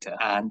as a writer,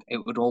 and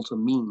it would also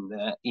mean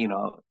that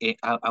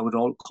I would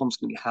all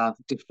constantly have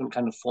different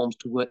kind of forms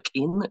to work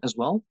in as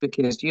well,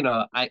 because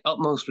I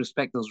utmost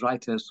respect those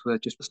writers who are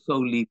just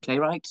solely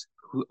playwrights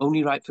who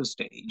only write for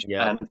stage,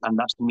 and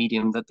that's the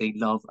medium that they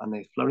love and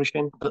they flourish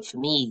in. But for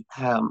me,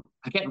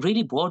 I get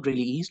really bored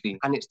really easily,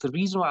 and it's the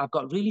reason why I've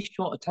got really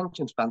short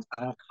attention spans,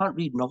 and I can't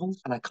read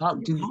novels, and I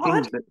can't do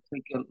things that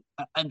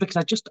take because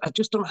I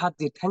just don't have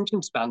the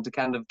attention span to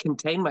kind of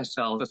contain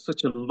myself for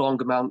such a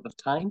long amount of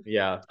time.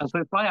 Yeah. And so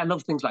it's why I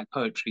love things like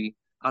poetry.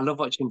 I love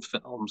watching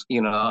films.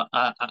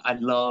 I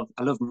love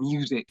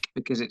music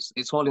because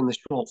it's all in the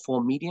short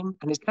form medium,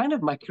 and it's kind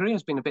of my career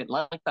has been a bit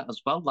like that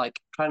as well, like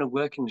trying to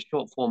work in the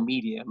short form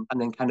medium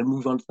and then kind of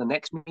move on to the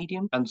next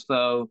medium. And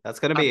so that's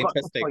going to be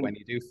interesting when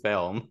you do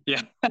film.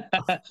 Yeah,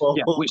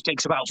 yeah, which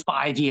takes about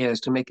 5 years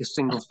to make a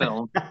single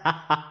film.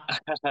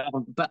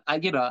 But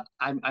I'm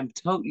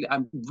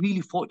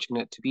really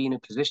fortunate to be in a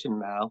position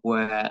now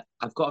where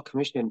I've got a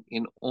commission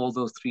in all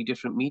those three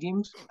different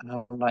mediums, and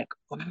I'm like,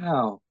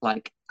 wow,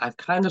 I've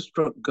kind of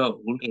struck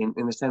gold in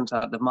the sense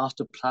that the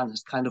master plan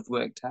has kind of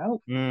worked out.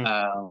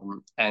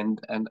 And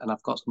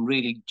I've got some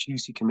really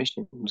juicy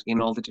commissions in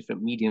all the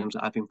different mediums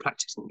that I've been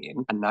practicing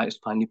in, and now it's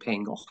finally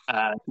paying off.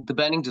 The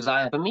burning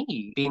desire for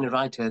me, being a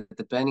writer,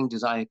 the burning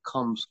desire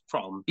comes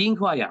from being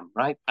who I am,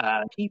 right?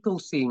 People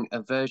seeing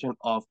a version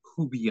of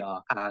who we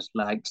are as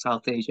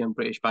South Asian,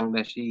 British,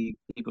 Bangladeshi,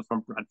 people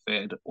from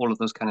Bradford, all of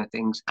those kind of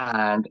things.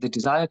 And the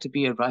desire to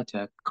be a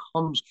writer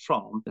comes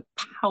from the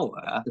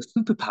power, the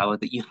superpower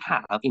that you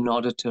have in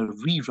order to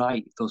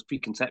rewrite those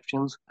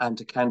preconceptions and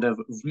to kind of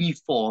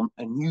reform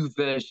a new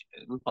version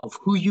of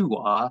who you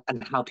are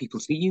and how people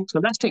see you. So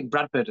let's take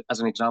Bradford as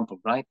an example,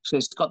 right? So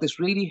it's got this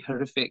really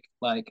horrific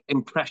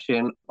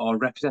impression or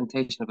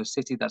representation of a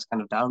city that's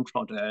kind of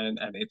downtrodden,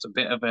 and it's a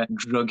bit of a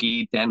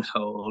druggy den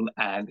hole,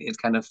 and it's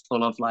kind of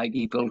full of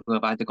people who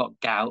have either got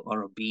gout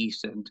or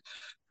obese.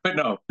 But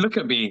no, look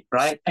at me,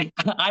 right?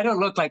 I don't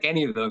look like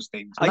any of those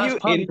things. Are you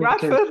in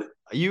Bradford?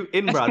 Are you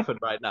in Bradford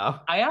right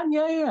now? I am,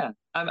 yeah.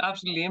 I'm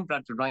absolutely in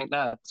Bradford right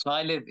now. So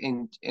I live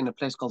in a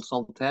place called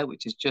Saltaire,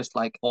 which is just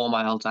 4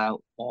 miles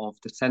out of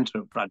the centre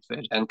of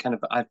Bradford. And kind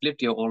of, I've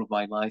lived here all of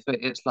my life. But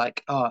it's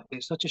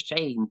it's such a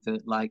shame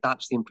that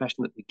that's the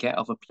impression that we get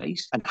of a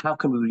place. And how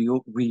can we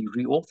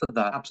re-author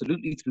that?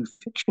 Absolutely through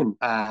fiction.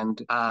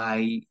 And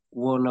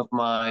one of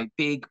my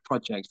big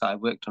projects that I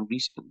worked on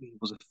recently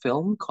was a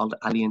film called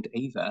Ali and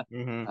Ava.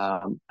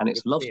 And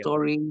it's a love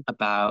story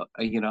about,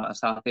 a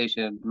South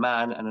Asian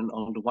man and an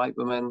older white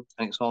woman.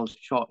 And it's all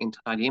shot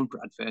entirely in Bradford.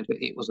 Bradford.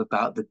 But it was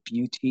about the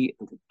beauty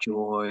and the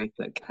joy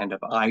that kind of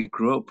I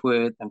grew up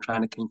with, and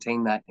trying to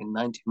contain that in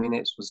 90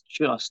 minutes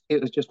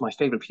it was just my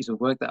favorite piece of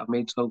work that I've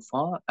made so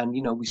far. And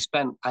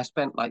I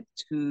spent like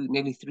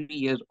nearly 3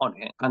 years on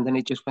it, and then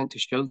it just went to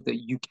show that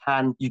you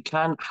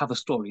can have a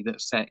story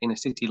that's set in a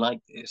city like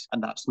this,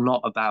 and that's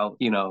not about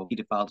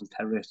pedophiles and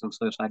terrorists and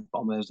suicide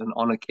bombers and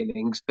honor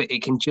killings, but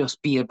it can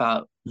just be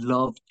about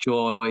love,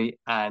 joy,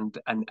 and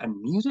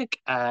music.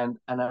 And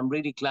I'm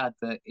really glad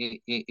that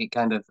it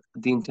kind of,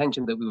 the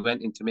intention that we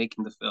went into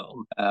making the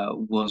film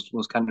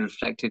was kind of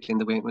reflected in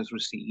the way it was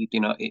received.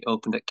 It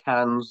opened at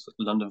Cannes,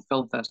 London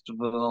Film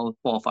Festival,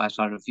 4 or 5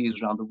 star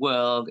reviews around the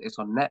world. It's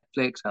on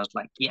Netflix. I was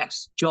like,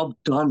 yes, job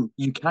done.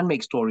 You can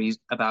make stories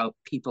about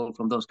people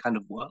from those kind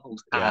of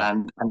worlds,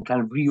 and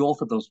kind of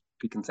reauthor those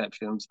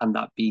preconceptions, and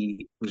that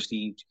be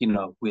received,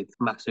 with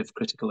massive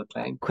critical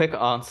acclaim. Quick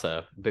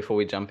answer before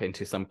we jump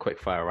into some quick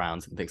fire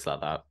rounds and things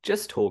like that.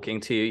 Just talking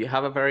to you, you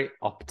have a very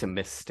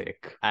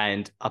optimistic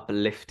and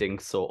uplifting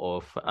sort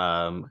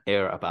of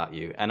air about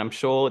you. And I'm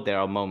sure there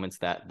are moments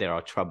that there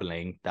are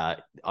troubling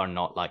that are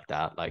not like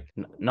that, like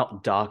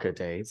not darker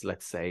days,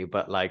 let's say,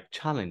 but like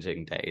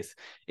challenging days.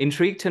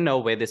 Intrigued to know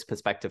where this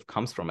perspective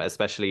comes from,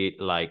 especially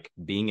like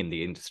being in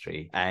the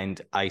industry. And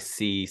I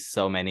see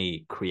so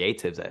many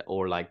creatives,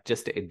 or like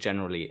just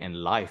generally in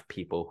life,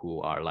 people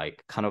who are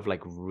like kind of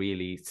like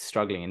really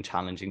struggling and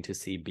challenging to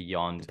see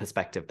beyond the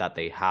perspective that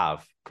they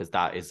have, because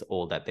that is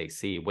all that they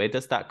see. Where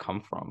does that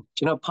come from?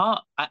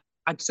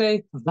 I'd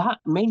say that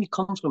mainly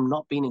comes from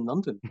not being in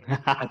London.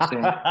 I'd say.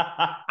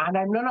 And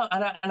I'm no, no,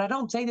 and I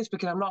don't say this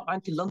because I'm not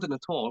anti-London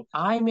at all.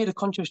 I made a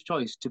conscious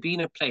choice to be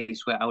in a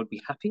place where I would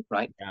be happy,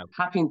 right? Yeah.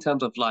 Happy in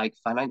terms of like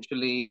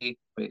financially,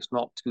 where it's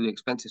not too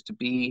expensive to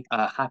be.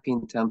 Happy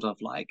in terms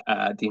of like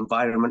the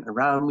environment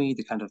around me,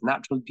 the kind of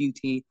natural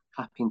beauty.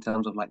 Happy in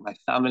terms of like my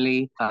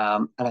family.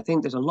 And I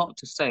think there's a lot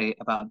to say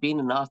about being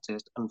an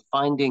artist and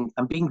finding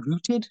and being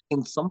rooted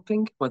in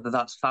something, whether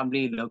that's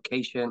family,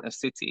 location, a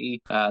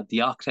city,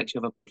 the architecture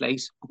of a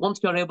place. Once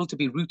you're able to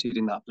be rooted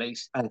in that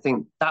place, I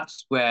think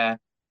that's where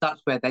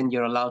then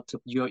you're allowed to,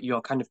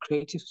 your kind of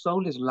creative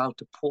soul is allowed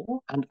to pour.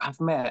 And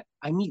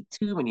I meet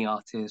too many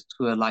artists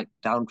who are like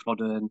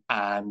downtrodden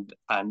and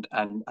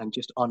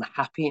just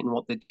unhappy in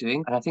what they're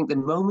doing. And I think the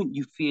moment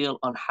you feel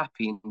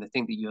unhappy in the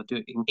thing that you're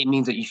doing, it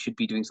means that you should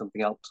be doing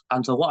something else.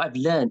 And so what I've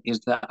learned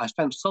is that I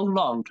spent so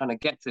long trying to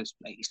get to this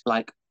place,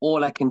 like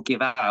all I can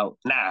give out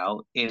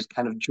now is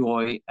kind of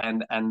joy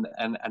and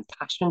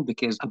passion,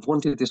 because I've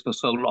wanted this for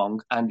so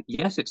long. And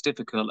yes, it's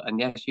difficult. And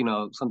yes,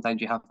 sometimes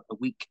you have a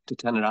week to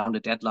turn around a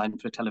deadline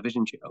for a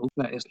television show,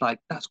 but it's like,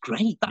 that's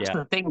great. That's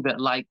the thing that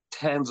like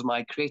turns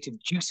my creative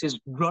juices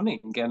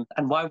running.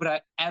 And why would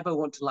I ever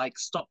want to like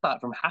stop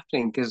that from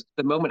happening? Because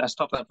the moment I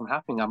stop that from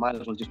happening, I might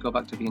as well just go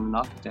back to being an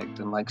architect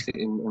and like sit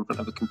in front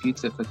of a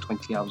computer for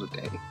 20 hours a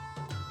day.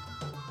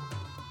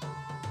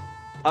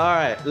 All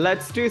right,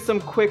 let's do some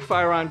quick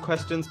fire round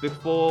questions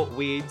before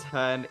we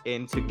turn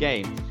into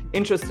game.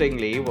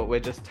 Interestingly, what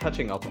we're just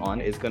touching up on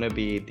is going to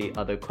be the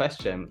other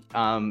question.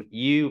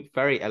 You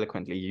very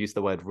eloquently used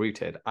the word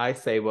rooted. I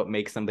say what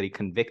makes somebody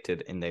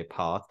convicted in their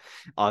path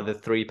are the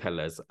 3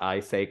 pillars.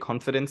 I say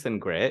confidence and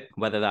grit,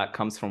 whether that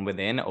comes from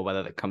within or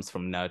whether that comes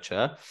from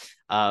nurture.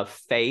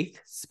 Faith,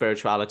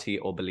 spirituality,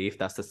 or belief.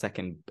 That's the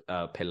second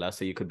pillar.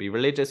 So you could be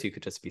religious, you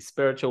could just be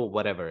spiritual,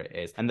 whatever it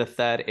is. And the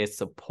third is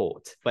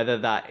support, whether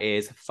that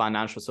is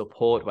financial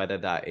support, whether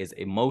that is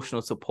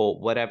emotional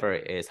support, whatever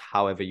it is,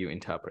 however you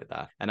interpret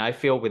that. And I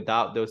feel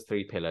without those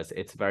 3 pillars,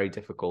 it's very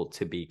difficult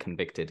to be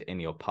convicted in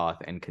your path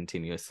and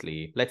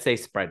continuously, let's say,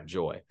 spread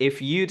joy.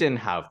 If you didn't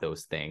have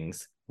those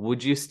things,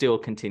 would you still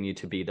continue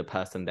to be the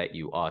person that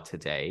you are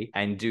today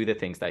and do the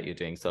things that you're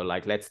doing? So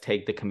like, let's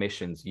take the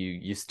commissions.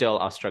 You still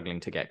are struggling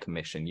to get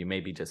commission. You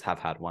maybe just have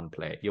had one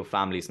play. Your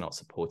family's not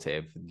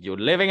supportive. You're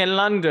living in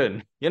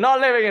London. You're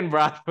not living in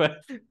Bradford.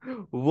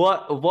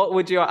 What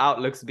would your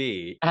outlooks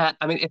be? I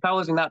mean, if I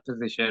was in that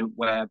position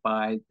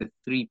whereby the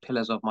 3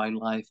 pillars of my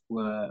life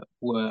were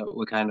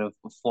kind of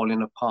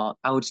falling apart,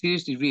 I would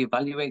seriously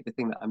reevaluate the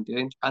thing that I'm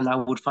doing, and I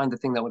would find the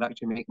thing that would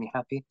actually make me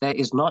happy. There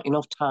is not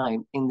enough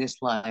time in this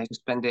life to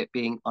spend it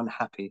being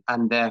unhappy,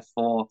 and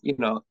therefore,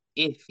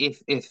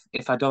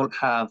 if I don't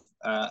have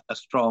a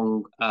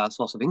strong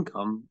source of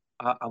income,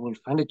 I will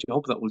find a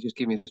job that will just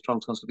give me a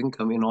strong source of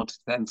income in order to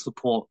then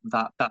support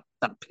that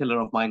pillar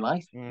of my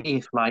life.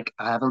 If like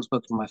I haven't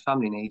spoken to my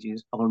family in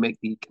ages, I will make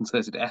the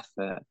concerted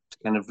effort to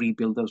kind of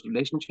rebuild those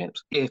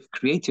relationships. If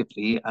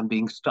creatively I'm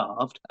being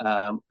starved,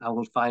 I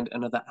will find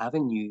another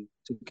avenue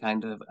to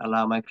kind of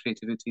allow my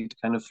creativity to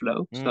kind of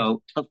flow.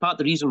 So that's part of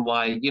the reason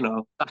why,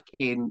 back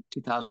in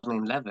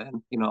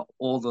 2011,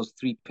 all those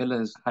 3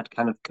 pillars had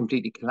kind of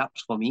completely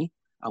collapsed for me.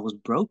 I was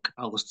broke.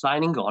 I was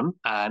signing on,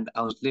 and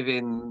I was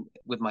living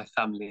with my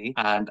family,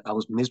 and I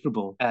was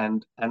miserable.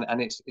 And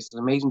it's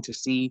amazing to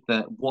see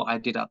that what I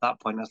did at that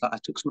point is that I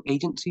took some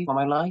agency for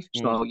my life.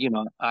 So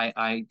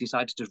I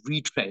decided to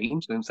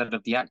retrain. So instead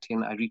of the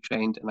acting, I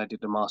retrained and I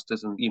did a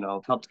master's, and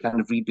helped kind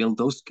of rebuild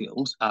those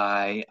skills.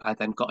 I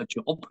then got a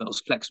job that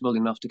was flexible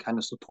enough to kind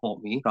of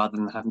support me rather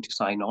than having to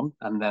sign on.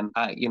 And then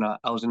I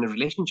was in a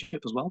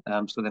relationship as well.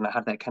 So then I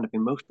had that kind of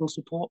emotional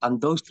support, and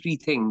those three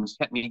things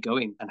kept me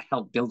going and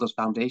helped build those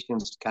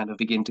foundations to kind of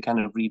begin to kind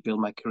of rebuild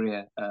my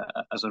career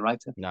as a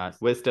writer. Nice.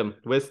 Wisdom.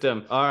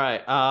 All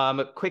right.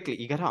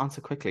 Quickly, you gotta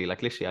answer quickly.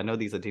 Like literally, I know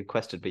these are deep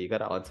questions, but you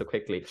gotta answer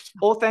quickly.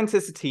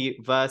 Authenticity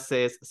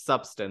versus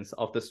substance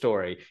of the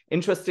story.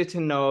 Interested to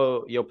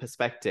know your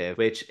perspective,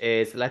 which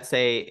is, let's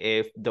say,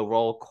 if the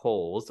role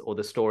calls or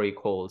the story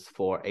calls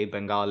for a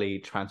Bengali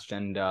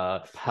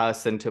transgender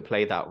person to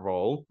play that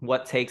role,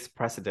 what takes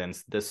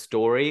precedence, the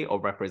story or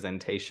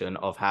representation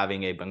of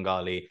having a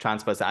Bengali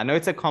trans person? I know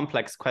it's a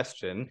complex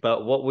question,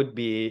 but what would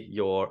be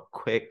your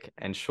quick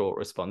and short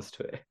response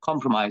to it?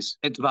 Compromise.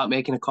 It's about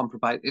making a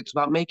compromise. It's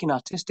about making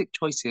artistic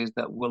choices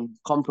that will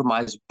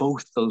compromise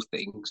both those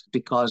things.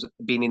 Because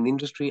being in the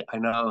industry, I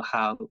know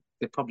how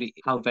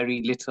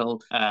very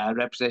little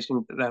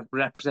representation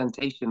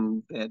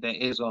there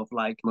is of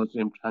like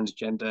Muslim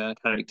transgender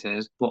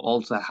characters, but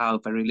also how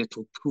very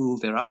little pool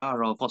there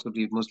are of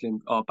possibly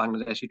Muslim or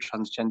Bangladeshi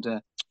transgender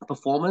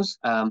performers.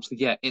 So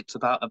yeah, it's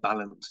about a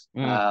balance.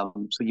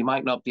 So you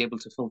might not be able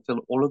to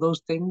fulfill all of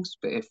those things,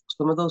 but if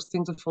some of those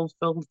things are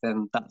fulfilled,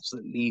 then that's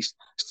at least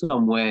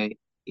some way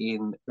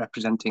in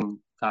representing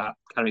that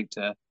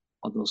character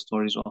or those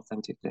stories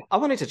authentically. I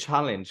wanted to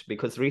challenge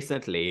because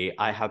recently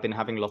I have been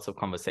having lots of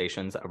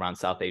conversations around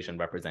South Asian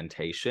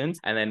representations,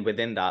 and then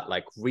within that,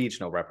 like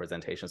regional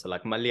representations, so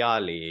like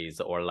Malayalis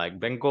or like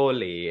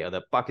Bengali or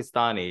the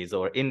Pakistanis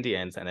or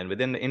Indians, and then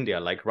within India,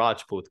 like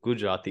Rajput,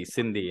 Gujarati,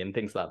 Sindhi, and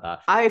things like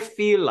that. I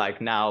feel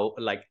like now,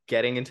 like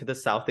getting into the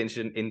South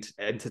Asian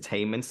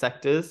entertainment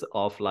sectors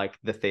of like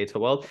the theatre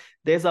world,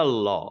 there's a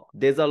lot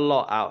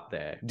out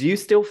there. Do you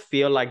still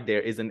feel like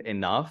there isn't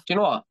enough? Do you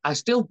know what? I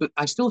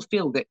still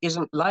feel there isn't,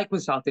 like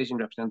with South Asian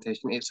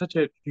representation, it's such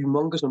a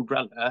humongous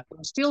umbrella.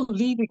 Still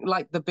leaving,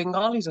 like the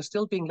Bengalis are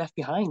still being left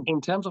behind in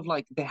terms of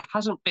like there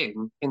hasn't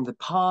been in the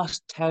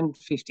past 10,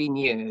 15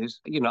 years,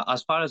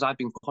 as far as I've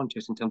been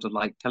conscious in terms of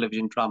like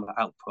television drama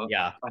output,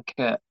 like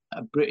a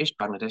British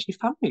Bangladeshi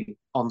family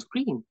on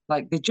screen.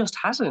 Like there just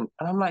hasn't.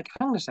 And I'm like,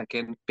 hang on a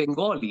second,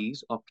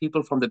 Bengalis or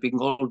people from the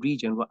Bengal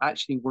region were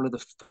actually one of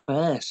the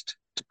first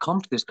to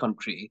come to this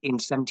country in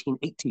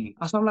 1780.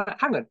 So I'm like,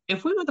 hang on,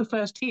 if we were the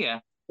first here,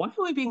 why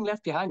are we being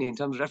left behind in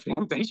terms of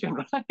representation,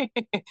 right?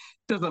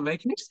 Doesn't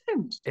make any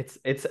sense.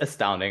 It's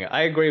astounding.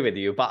 I agree with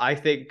you, but I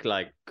think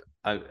like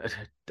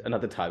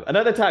another time.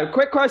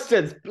 Quick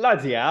questions.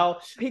 Bloody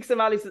hell. Peaks and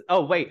valleys.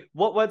 Oh, wait.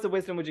 What words of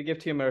wisdom would you give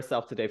to your mirror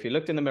self today? If you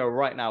looked in the mirror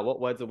right now, what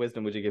words of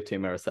wisdom would you give to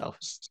your mirror self?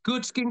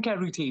 Good skincare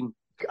routine.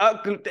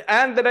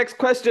 And the next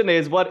question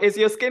is, what is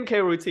your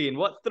skincare routine?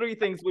 What 3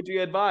 things would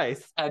you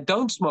advise?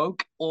 Don't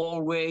smoke.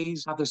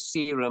 Always have a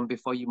serum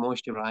before you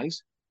moisturize.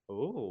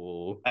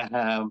 Oh.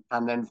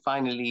 And then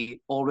finally,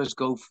 always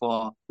go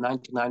for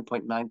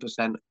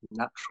 99.9%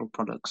 natural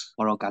products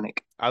or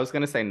organic. I was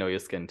going to say know your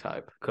skin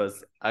type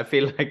because I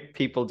feel like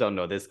people don't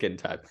know their skin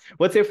type.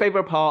 What's your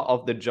favorite part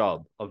of the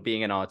job of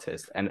being an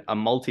artist and a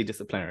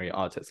multidisciplinary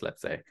artist,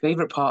 let's say?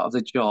 Favorite part of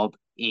the job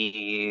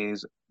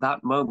is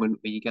that moment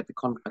where you get the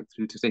contract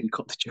through to say you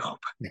got the job.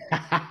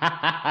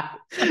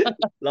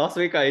 Last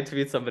week I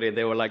interviewed somebody and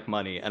they were like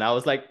money, and I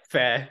was like,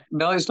 fair.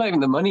 No, it's not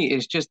even the money,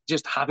 it's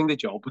just having the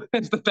job.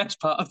 It's the best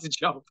part of the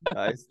job.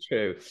 That's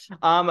true.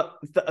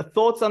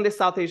 Thoughts on the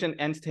South Asian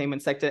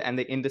entertainment sector and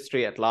the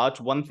industry at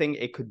large, one thing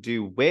it could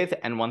do with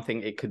and one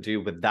thing it could do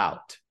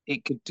without?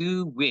 It could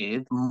do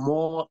with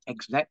more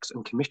execs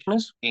and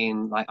commissioners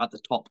in like at the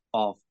top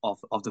of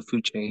the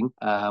food chain.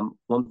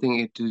 One thing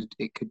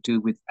it could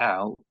do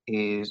without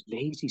is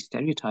lazy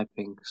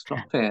stereotyping.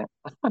 Stop it.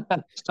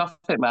 Stop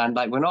it, man.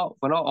 Like we're not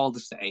all the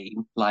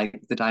same.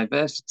 Like the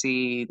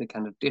diversity, the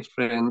kind of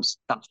difference,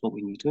 that's what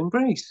we need to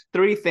embrace.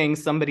 3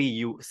 things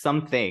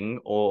something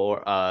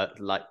or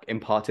like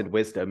imparted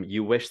wisdom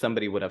you wish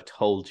somebody would have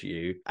told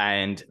you,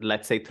 and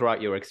let's say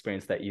throughout your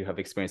experience that you have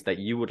experienced that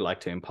you would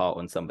like to impart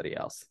on somebody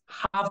else.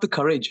 Have the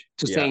courage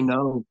to say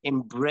no,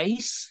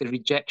 embrace the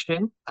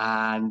rejection,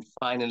 and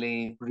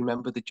finally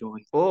remember the joy.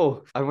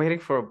 Oh, I'm waiting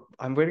for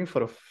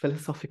a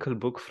philosophical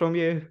book from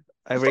you.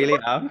 I really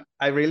am.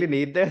 I really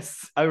need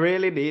this.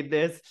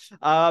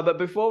 But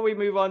before we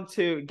move on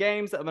to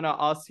games, I'm going to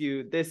ask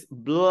you this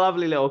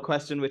lovely little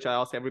question, which I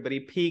ask everybody: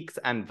 peaks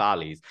and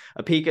valleys.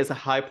 A peak is a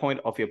high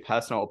point of your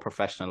personal or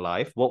professional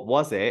life. What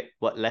was it?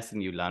 What lesson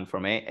you learned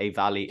from it? A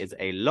valley is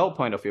a low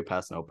point of your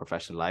personal or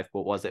professional life.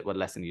 What was it? What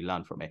lesson you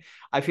learned from it?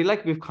 I feel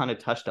like we've kind of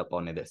touched up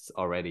on this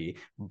already,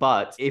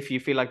 but if you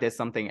feel like there's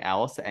something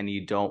else and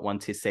you don't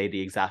want to say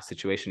the exact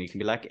situation, you can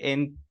be like,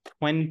 in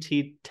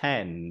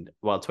 2010,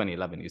 well,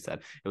 2011, you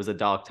said it was a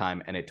dark time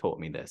time and it taught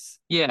me this?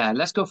 Yeah,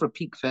 let's go for a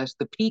peak first.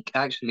 The peak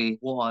actually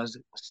was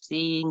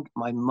seeing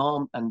my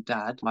mom and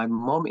dad, my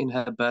mom in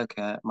her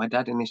burqa, my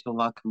dad in his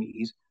shalwar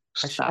kameez,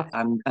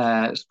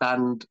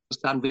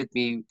 stand with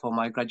me for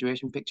my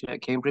graduation picture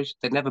at Cambridge.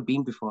 They'd never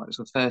been before. It was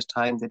the first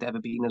time they'd ever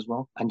been as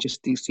well. And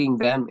just seeing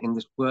them in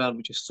this world,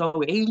 which is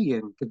so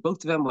alien, because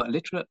both of them were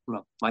illiterate.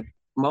 No, my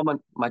mom and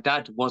my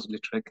dad was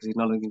literate because he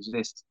no longer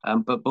exists.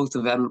 But both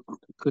of them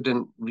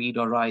couldn't read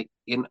or write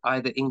in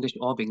either English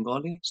or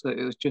Bengali. So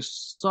it was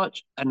just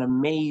such an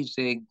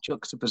amazing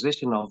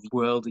juxtaposition of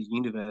world and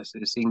universe,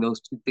 seeing those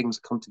two things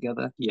come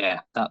together.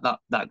 Yeah,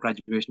 that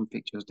graduation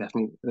picture was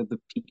definitely the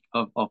peak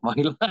of my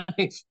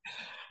life.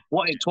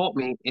 What it taught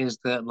me is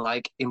that,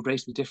 like,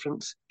 embrace the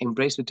difference,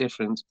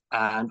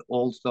 and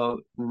also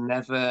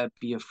never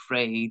be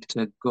afraid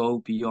to go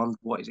beyond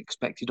what is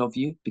expected of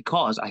you.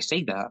 Because I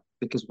say that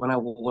because when I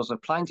was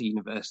applying to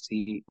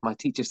university, my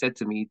teacher said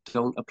to me,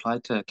 don't apply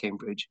to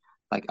Cambridge.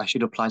 Like, I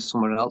should apply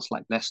somewhere else,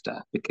 like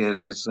Leicester,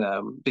 because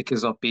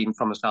of being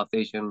from a South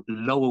Asian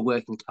lower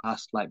working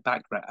class like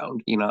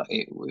background.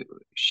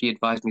 She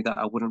advised me that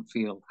I wouldn't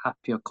feel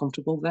happy or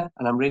comfortable there,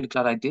 and I'm really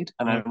glad I did,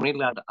 and I'm really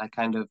glad I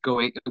kind of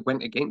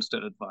went against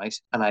her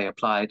advice, and I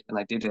applied, and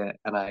I did it,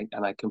 and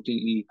I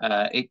completely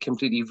it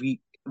completely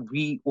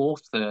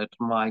reauthored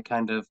my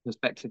kind of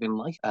perspective in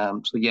life.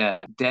 So yeah,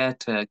 dare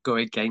to go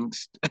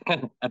against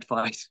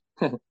advice.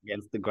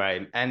 Against the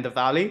grain. And the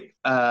Valley?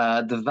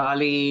 The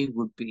Valley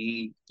would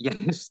be,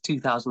 yes,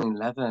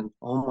 2011.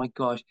 Oh my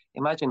gosh.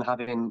 Imagine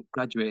having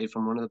graduated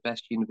from one of the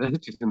best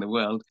universities in the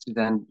world to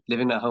then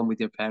living at home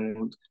with your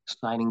parents,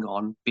 signing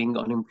on, being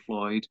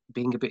unemployed,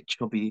 being a bit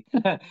chubby.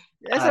 There's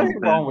nothing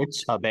wrong with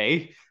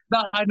chubby.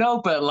 No, I know,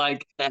 but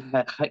like,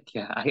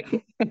 yeah.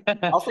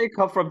 Also, you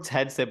come from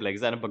 10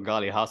 siblings and a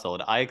Bengali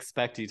household. I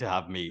expect you to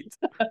have meat.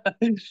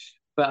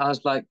 But I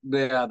was like,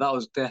 yeah, that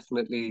was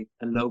definitely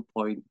a low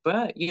point.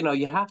 But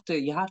you have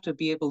to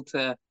be able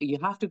to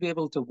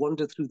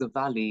wander through the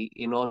valley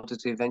in order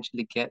to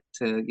eventually get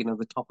to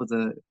the top of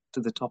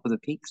the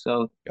peak.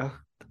 So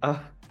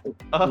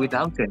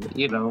without it.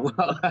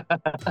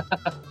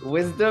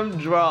 Wisdom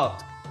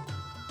dropped.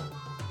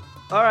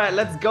 All right,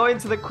 let's go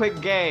into the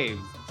quick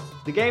games.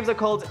 The games are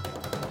called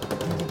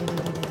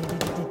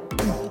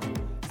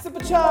Sip a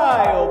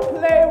Chai or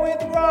Play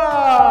with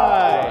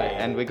Rye.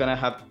 And we're going to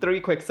have 3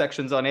 quick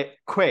sections on it.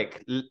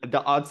 Quick.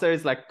 The answer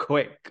is like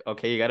quick.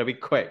 Okay, you got to be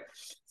quick.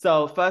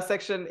 So first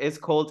section is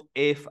called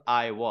If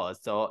I Was.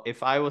 So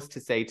if I was to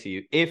say to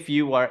you, if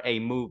you were a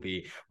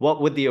movie,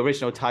 what would the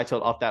original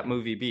title of that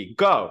movie be?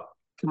 Go.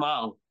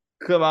 Kamal.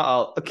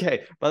 Kamal.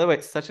 Okay. By the way,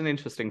 it's such an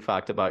interesting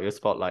fact about your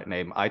Spotlight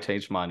name. I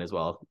changed mine as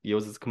well.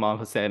 Yours is Kamal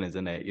Hussein,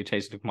 isn't it? You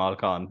changed to Kamal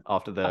Kaan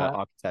after the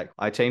architect.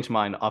 I changed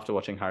mine after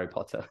watching Harry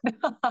Potter.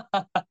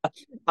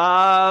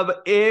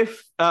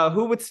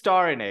 Who would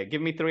star in it?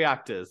 Give me 3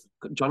 actors.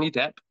 Johnny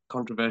Depp,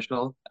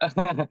 controversial.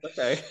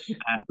 Okay.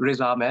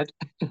 Riz Ahmed.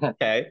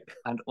 Okay.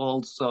 And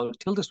also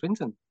Tilda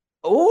Swinton.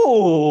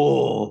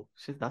 Oh,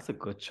 that's a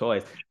good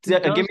choice. He's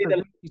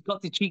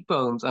got the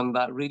cheekbones and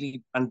that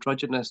really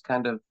androgynous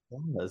kind of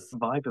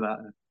vibe about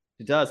her.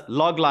 He does.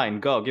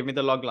 Logline, go. Give me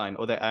the logline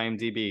or the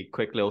IMDb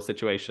quick little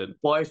situation.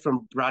 Boy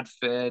from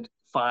Bradford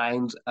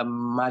finds a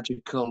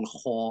magical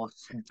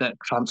horse that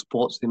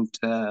transports him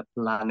to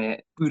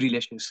planet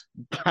Bootylicious.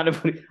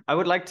 I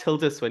would like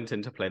Tilda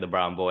Swinton to play the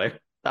brown boy.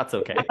 That's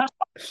okay.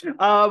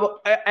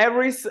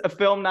 Every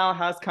film now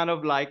has kind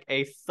of like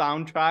a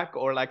soundtrack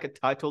or like a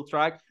title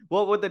track.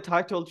 What would the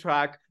title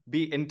track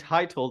be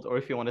entitled, or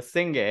if you want to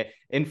sing it,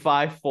 in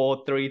 5,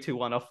 4, 3, 2,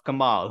 1 of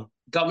Kamal?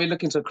 Got me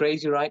looking so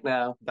crazy right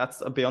now.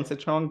 That's a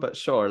Beyonce song, but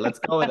sure, let's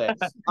go with it.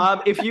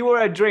 If you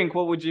were a drink,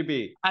 what would you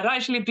be? I'd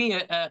actually be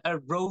a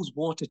rose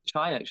water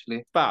chai,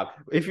 actually. Fab.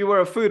 If you were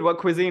a food, what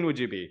cuisine would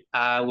you be?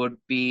 I would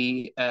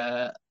be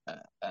a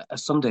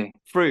sundae.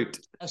 Fruit.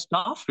 A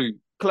star fruit.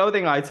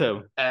 Clothing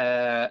item.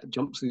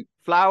 Jumpsuit.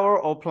 Flower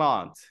or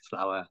plant?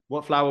 Flower.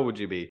 What flower would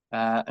you be?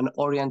 An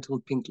oriental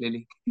pink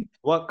lily.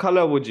 What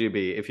color would you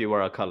be if you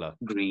were a color?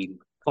 Green.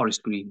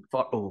 Forest green.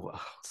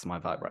 It's my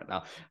vibe right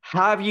now.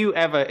 Have you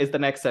ever, is the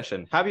next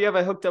session, have you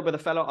ever hooked up with a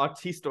fellow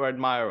artiste or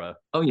admirer?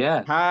 Oh,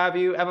 yeah. Have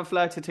you ever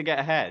flirted to get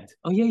ahead?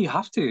 Oh, yeah, you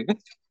have to.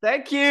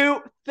 Thank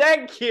you.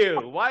 Thank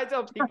you. Why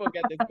don't people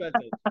get this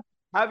question?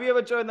 Have you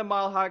ever joined the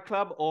Mile High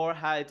Club or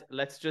had,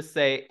 let's just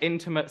say,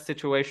 intimate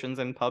situations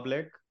in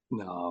public?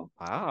 No.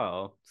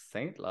 Wow,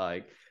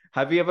 saint-like.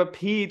 Have you ever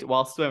peed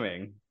while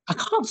swimming? I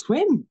can't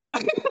swim.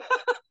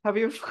 Have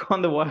you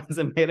forgotten the words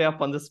and made it up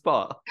on the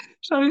spot?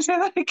 Sorry, say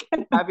that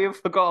again. Have you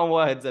forgotten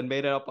words and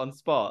made it up on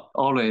spot?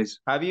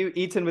 Always. Have you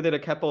eaten within a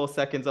couple of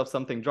seconds of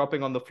something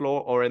dropping on the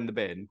floor or in the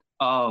bin?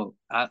 Oh,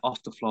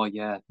 off the floor,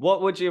 yeah.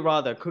 What would you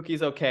rather,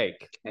 cookies or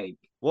cake? Cake.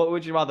 What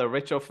would you rather,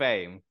 rich or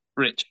fame?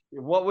 Rich.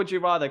 What would you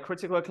rather,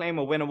 critical acclaim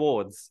or win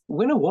awards?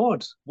 Win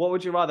awards. What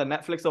would you rather,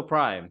 Netflix or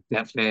Prime?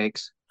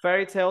 Netflix.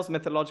 Fairy tales,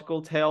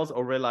 mythological tales,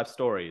 or real life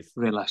stories?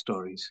 Real life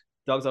stories.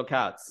 Dogs or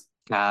cats?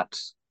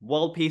 Cats.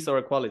 World peace or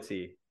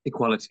equality?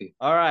 Equality.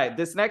 All right,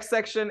 this next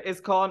section is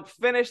called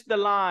Finish the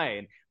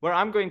Line, where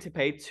I'm going to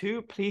pay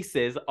 2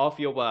 pieces of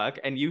your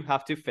work and you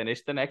have to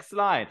finish the next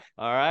line.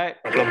 All right?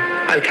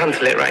 I'll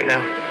cancel it right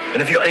now.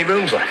 And have you got any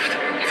rooms left?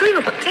 I thought you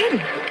were booked in.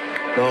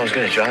 No, I was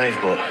going to drive,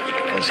 but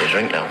I want a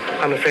drink now.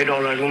 I'm afraid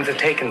all our rooms are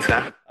taken,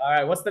 sir. All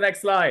right, what's the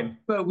next line?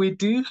 But we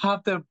do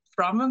have the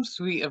Brahman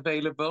suite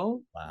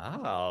available.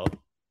 Wow.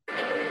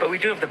 But we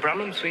do have the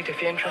Brahman suite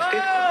if you're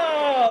interested.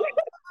 Oh!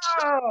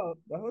 Oh,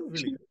 that was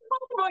really good.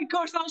 Oh my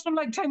gosh, that was from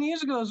like 10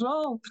 years ago as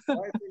well. That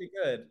is really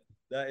good.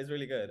 That is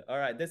really good. All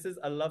right, this is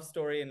A Love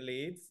Story in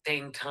Leeds.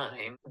 Same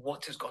time,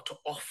 what has got to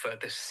offer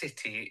the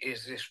city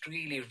is this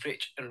really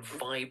rich and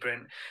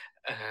vibrant,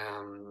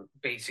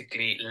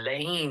 basically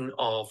lane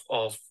of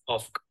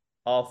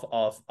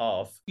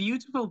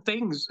Beautiful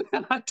things.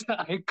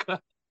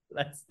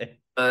 Let's see.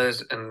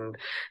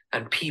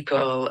 and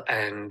people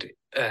and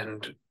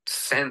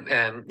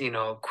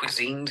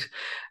cuisines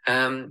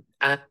and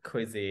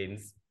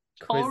Cuisines.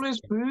 Always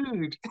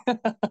food.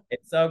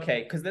 It's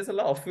okay, because there's a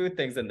lot of food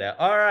things in there.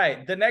 All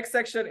right, the next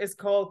section is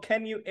called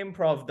Can You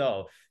Improv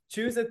Though?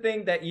 Choose a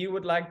thing that you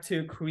would like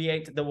to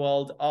create the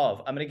world of.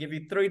 I'm going to give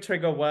you 3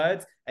 trigger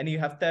words, and you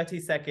have 30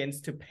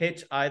 seconds to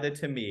pitch either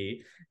to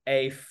me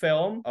a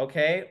film,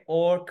 okay,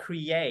 or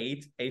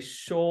create a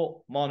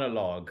short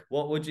monologue.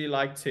 What would you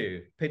like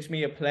to? Pitch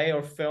me a play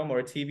or film or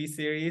a TV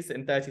series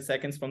in 30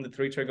 seconds from the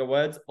 3 trigger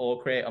words,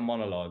 or create a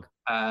monologue?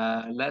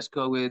 Let's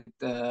go with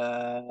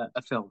a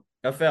film.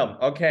 A film.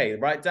 Okay,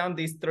 write down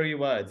these 3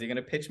 words. You're going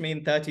to pitch me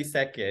in 30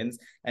 seconds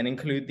and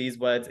include these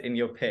words in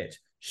your pitch.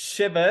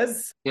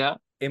 Shivers. Yeah.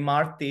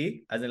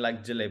 Imarti, as in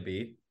like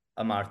jalebi.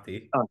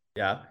 Amarti. Oh.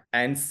 Yeah.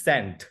 And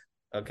scent.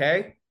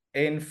 Okay?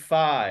 In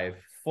 5,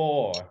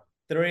 4,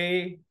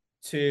 3,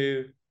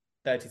 2,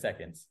 30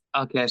 seconds.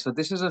 Okay, so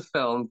this is a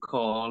film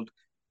called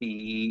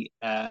The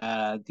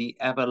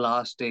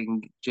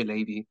Everlasting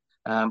Jalebi.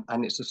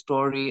 And it's a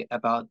story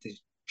about this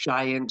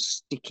giant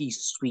sticky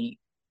sweet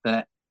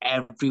that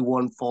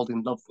everyone falls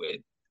in love with.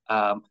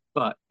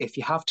 But if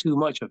you have too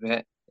much of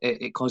it,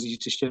 it causes you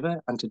to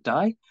shiver and to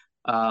die.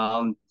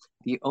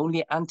 The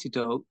only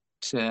antidote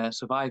to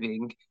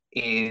surviving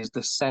is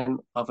the scent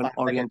of an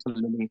oriental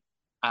lily.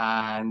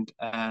 And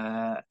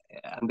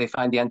they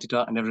find the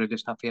antidote and everyone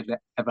lives happy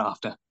ever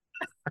after.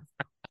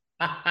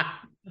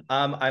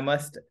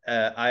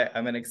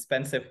 I'm an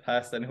expensive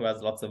person who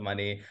has lots of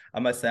money. I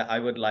must say I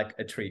would like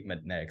a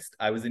treatment next.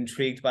 I was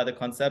intrigued by the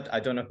concept. I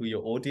don't know who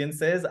your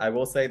audience is, I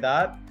will say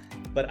that,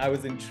 but I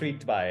was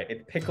intrigued by it.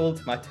 It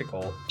pickled my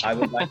tickle. I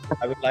would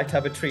like to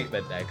have a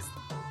treatment next.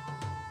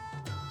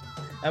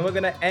 And we're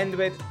gonna end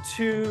with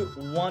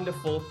 2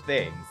 wonderful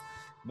things,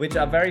 which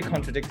are very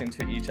contradicting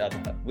to each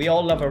other. We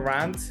all love a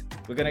rant.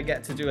 We're going to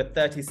get to do a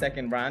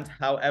 30-second rant.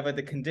 However,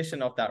 the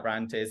condition of that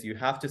rant is you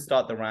have to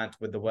start the rant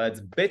with the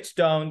words bitch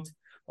don't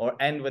or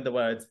end with the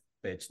words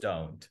bitch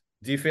don't.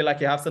 Do you feel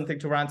like you have something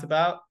to rant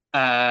about?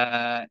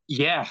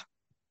 Yeah.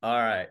 All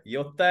right.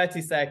 Your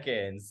 30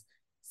 seconds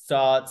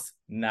starts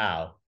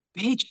now.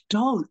 Bitch,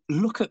 don't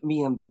look at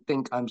me and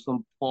think I'm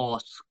some poor,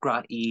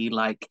 scratty,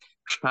 like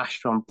trash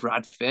from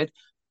Bradford.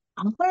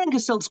 I'm wearing a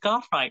silk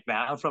scarf right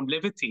now from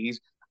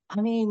Liberties.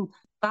 I mean,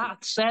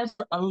 that says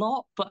a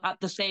lot, but at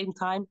the same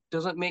time,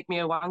 doesn't make me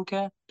a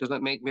wanker,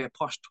 doesn't make me a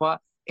posh twat.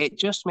 It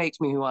just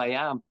makes me who I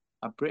am,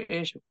 a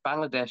British,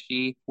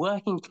 Bangladeshi,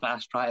 working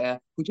class writer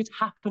who just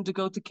happened to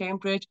go to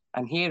Cambridge,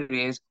 and here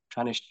he is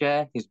trying to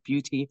share his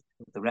beauty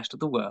with the rest of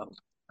the world.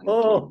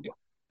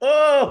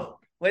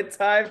 With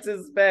time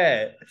to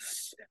spare.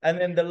 And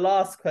then the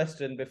last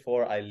question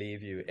before I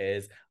leave you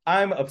is,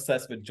 I'm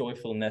obsessed with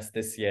joyfulness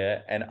this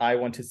year and I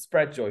want to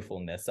spread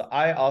joyfulness. So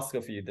I ask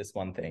of you this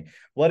one thing.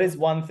 What is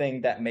one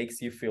thing that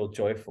makes you feel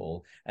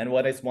joyful? And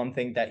what is one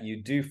thing that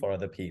you do for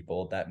other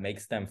people that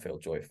makes them feel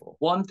joyful?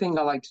 One thing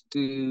I like to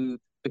do,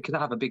 because I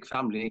have a big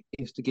family,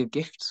 is to give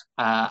gifts.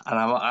 And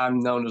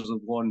I'm known as the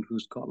one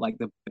who's got like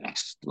the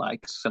best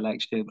like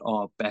selection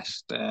or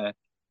best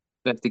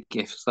birthday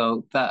gift.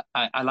 So that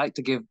I like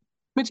to give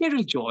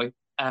material joy,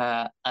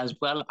 as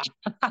well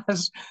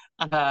as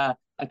a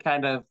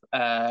kind of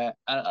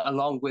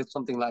along with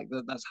something like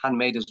that's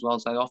handmade as well.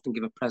 So I often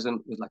give a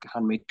present with like a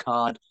handmade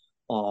card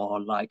or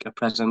like a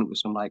present with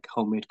some like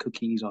homemade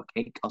cookies or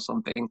cake or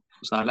something.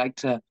 So I like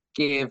to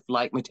give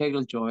like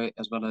material joy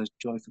as well as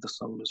joy for the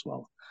soul as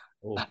well.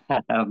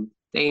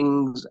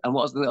 Things, and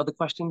what was the other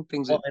question?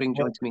 Things that bring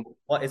joy to me.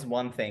 What is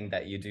one thing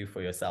that you do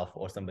for yourself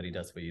or somebody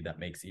does for you that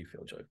makes you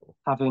feel joyful?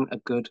 Having a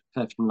good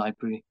perfume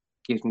library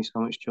gives me so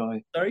much joy.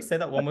 Sorry, say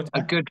that one more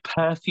time. A good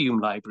perfume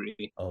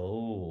library.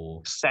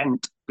 Oh.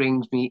 Scent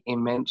brings me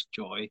immense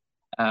joy.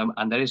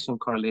 And there is some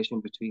correlation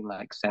between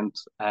like scent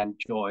and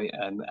joy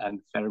and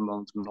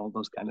pheromones and all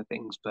those kind of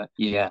things. But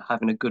yeah,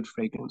 having a good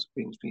fragrance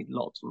brings me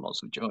lots and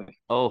lots of joy.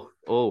 Oh.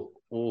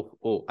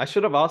 I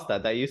should have asked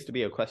that. That used to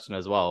be a question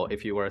as well.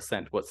 If you were a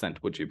scent, what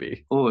scent would you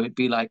be? Oh, it'd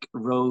be like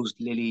rose,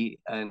 lily,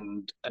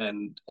 and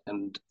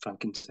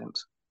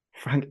frankincense.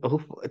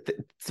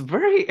 It's a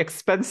very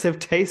expensive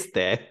taste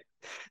there.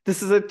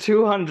 This is a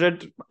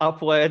 200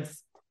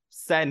 upwards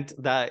scent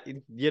that,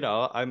 you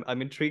know,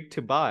 I'm intrigued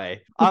to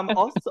buy.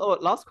 Also,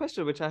 last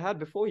question which I had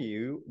before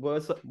you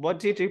was, what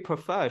did you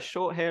prefer,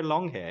 short hair,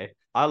 long hair?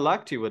 I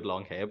liked you with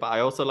long hair, but I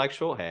also like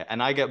short hair,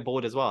 and I get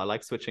bored as well. I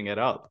like switching it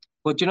up.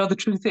 But you know, the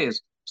truth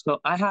is, so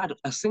I had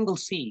a single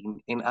scene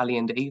in Ali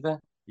and Eva,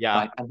 Yeah.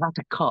 right? And had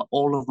to cut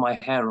all of my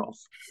hair off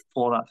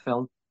for that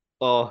film.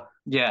 Oh,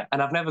 Yeah,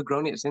 and I've never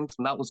grown it since,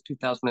 and that was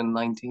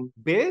 2019.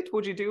 beard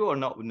would you do, or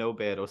not? No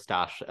beard or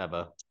stash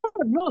ever?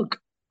 Look,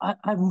 I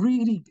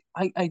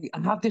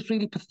have this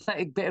really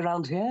pathetic bit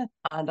around here,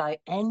 and I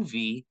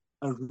envy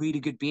a really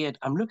good beard.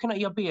 I'm looking at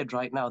your beard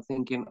right now,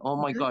 thinking, oh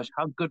my gosh,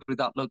 how good would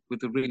that look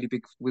with a really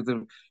big, with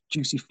a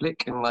juicy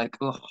flick and like,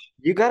 oh.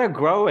 You gotta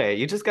grow it.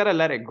 You just gotta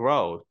let it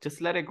grow.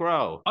 Just let it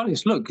grow.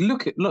 Honest, look,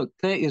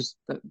 there is,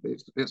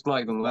 it's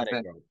not even worth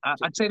it.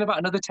 I'd say in about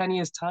another 10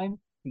 years' time.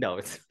 No,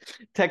 it's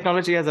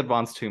technology has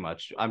advanced too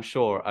much. I'm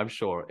sure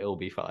it'll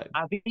be fine.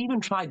 I've even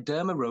tried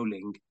derma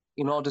rolling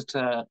in order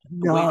to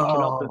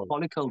waken up the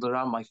follicles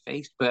around my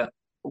face, but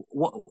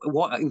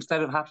what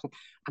instead of happening,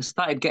 I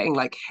started getting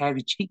like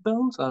hairy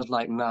cheekbones. I was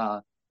like,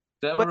 nah,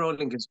 derma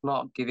rolling is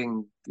not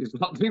doing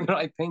the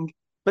right thing.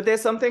 But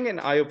there's something in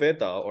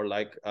Ayurveda or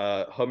like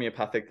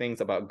homeopathic things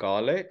about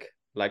garlic,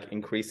 like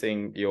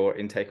increasing your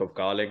intake of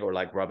garlic or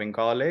like rubbing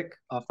garlic.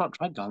 I've not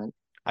tried garlic.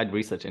 I'd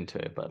research into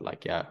it, but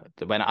like, yeah,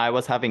 when I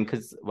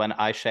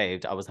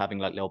shaved, I was having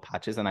like little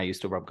patches and I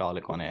used to rub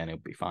garlic on it and it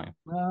would be fine.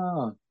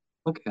 Oh,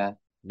 okay.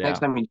 Yeah. Next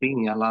time you see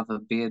me, I'll have a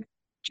beard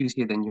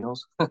juicier than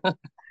yours.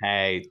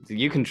 Hey,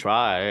 you can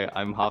try.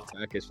 I'm half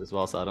Turkish as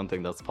well, so I don't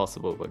think that's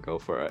possible, but go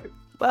for it.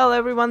 Well,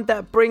 everyone,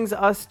 that brings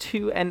us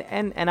to an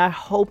end, and I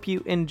hope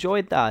you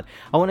enjoyed that.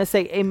 I want to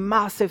say a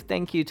massive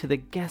thank you to the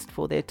guest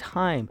for their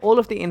time. All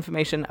of the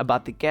information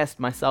about the guest,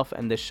 myself,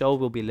 and the show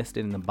will be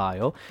listed in the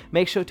bio.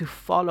 Make sure to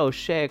follow,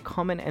 share,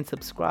 comment, and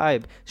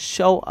subscribe.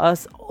 Show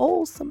us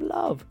all some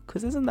love,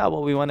 because isn't that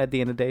what we want at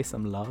the end of the day?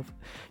 Some love.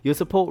 Your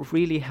support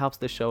really helps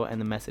the show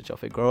and the message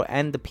of it grow,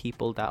 and the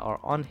people that are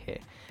on here.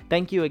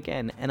 Thank you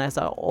again, and as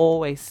I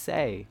always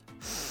say,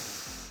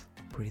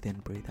 breathe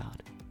in, breathe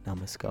out. Now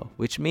must go,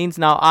 which means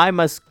now I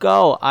must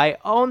go. I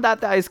own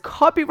that is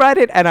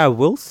copyrighted and I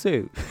will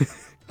sue.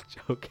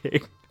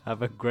 Joking.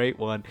 Have a great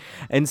one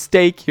and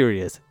stay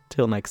curious.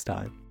 Till next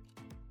time.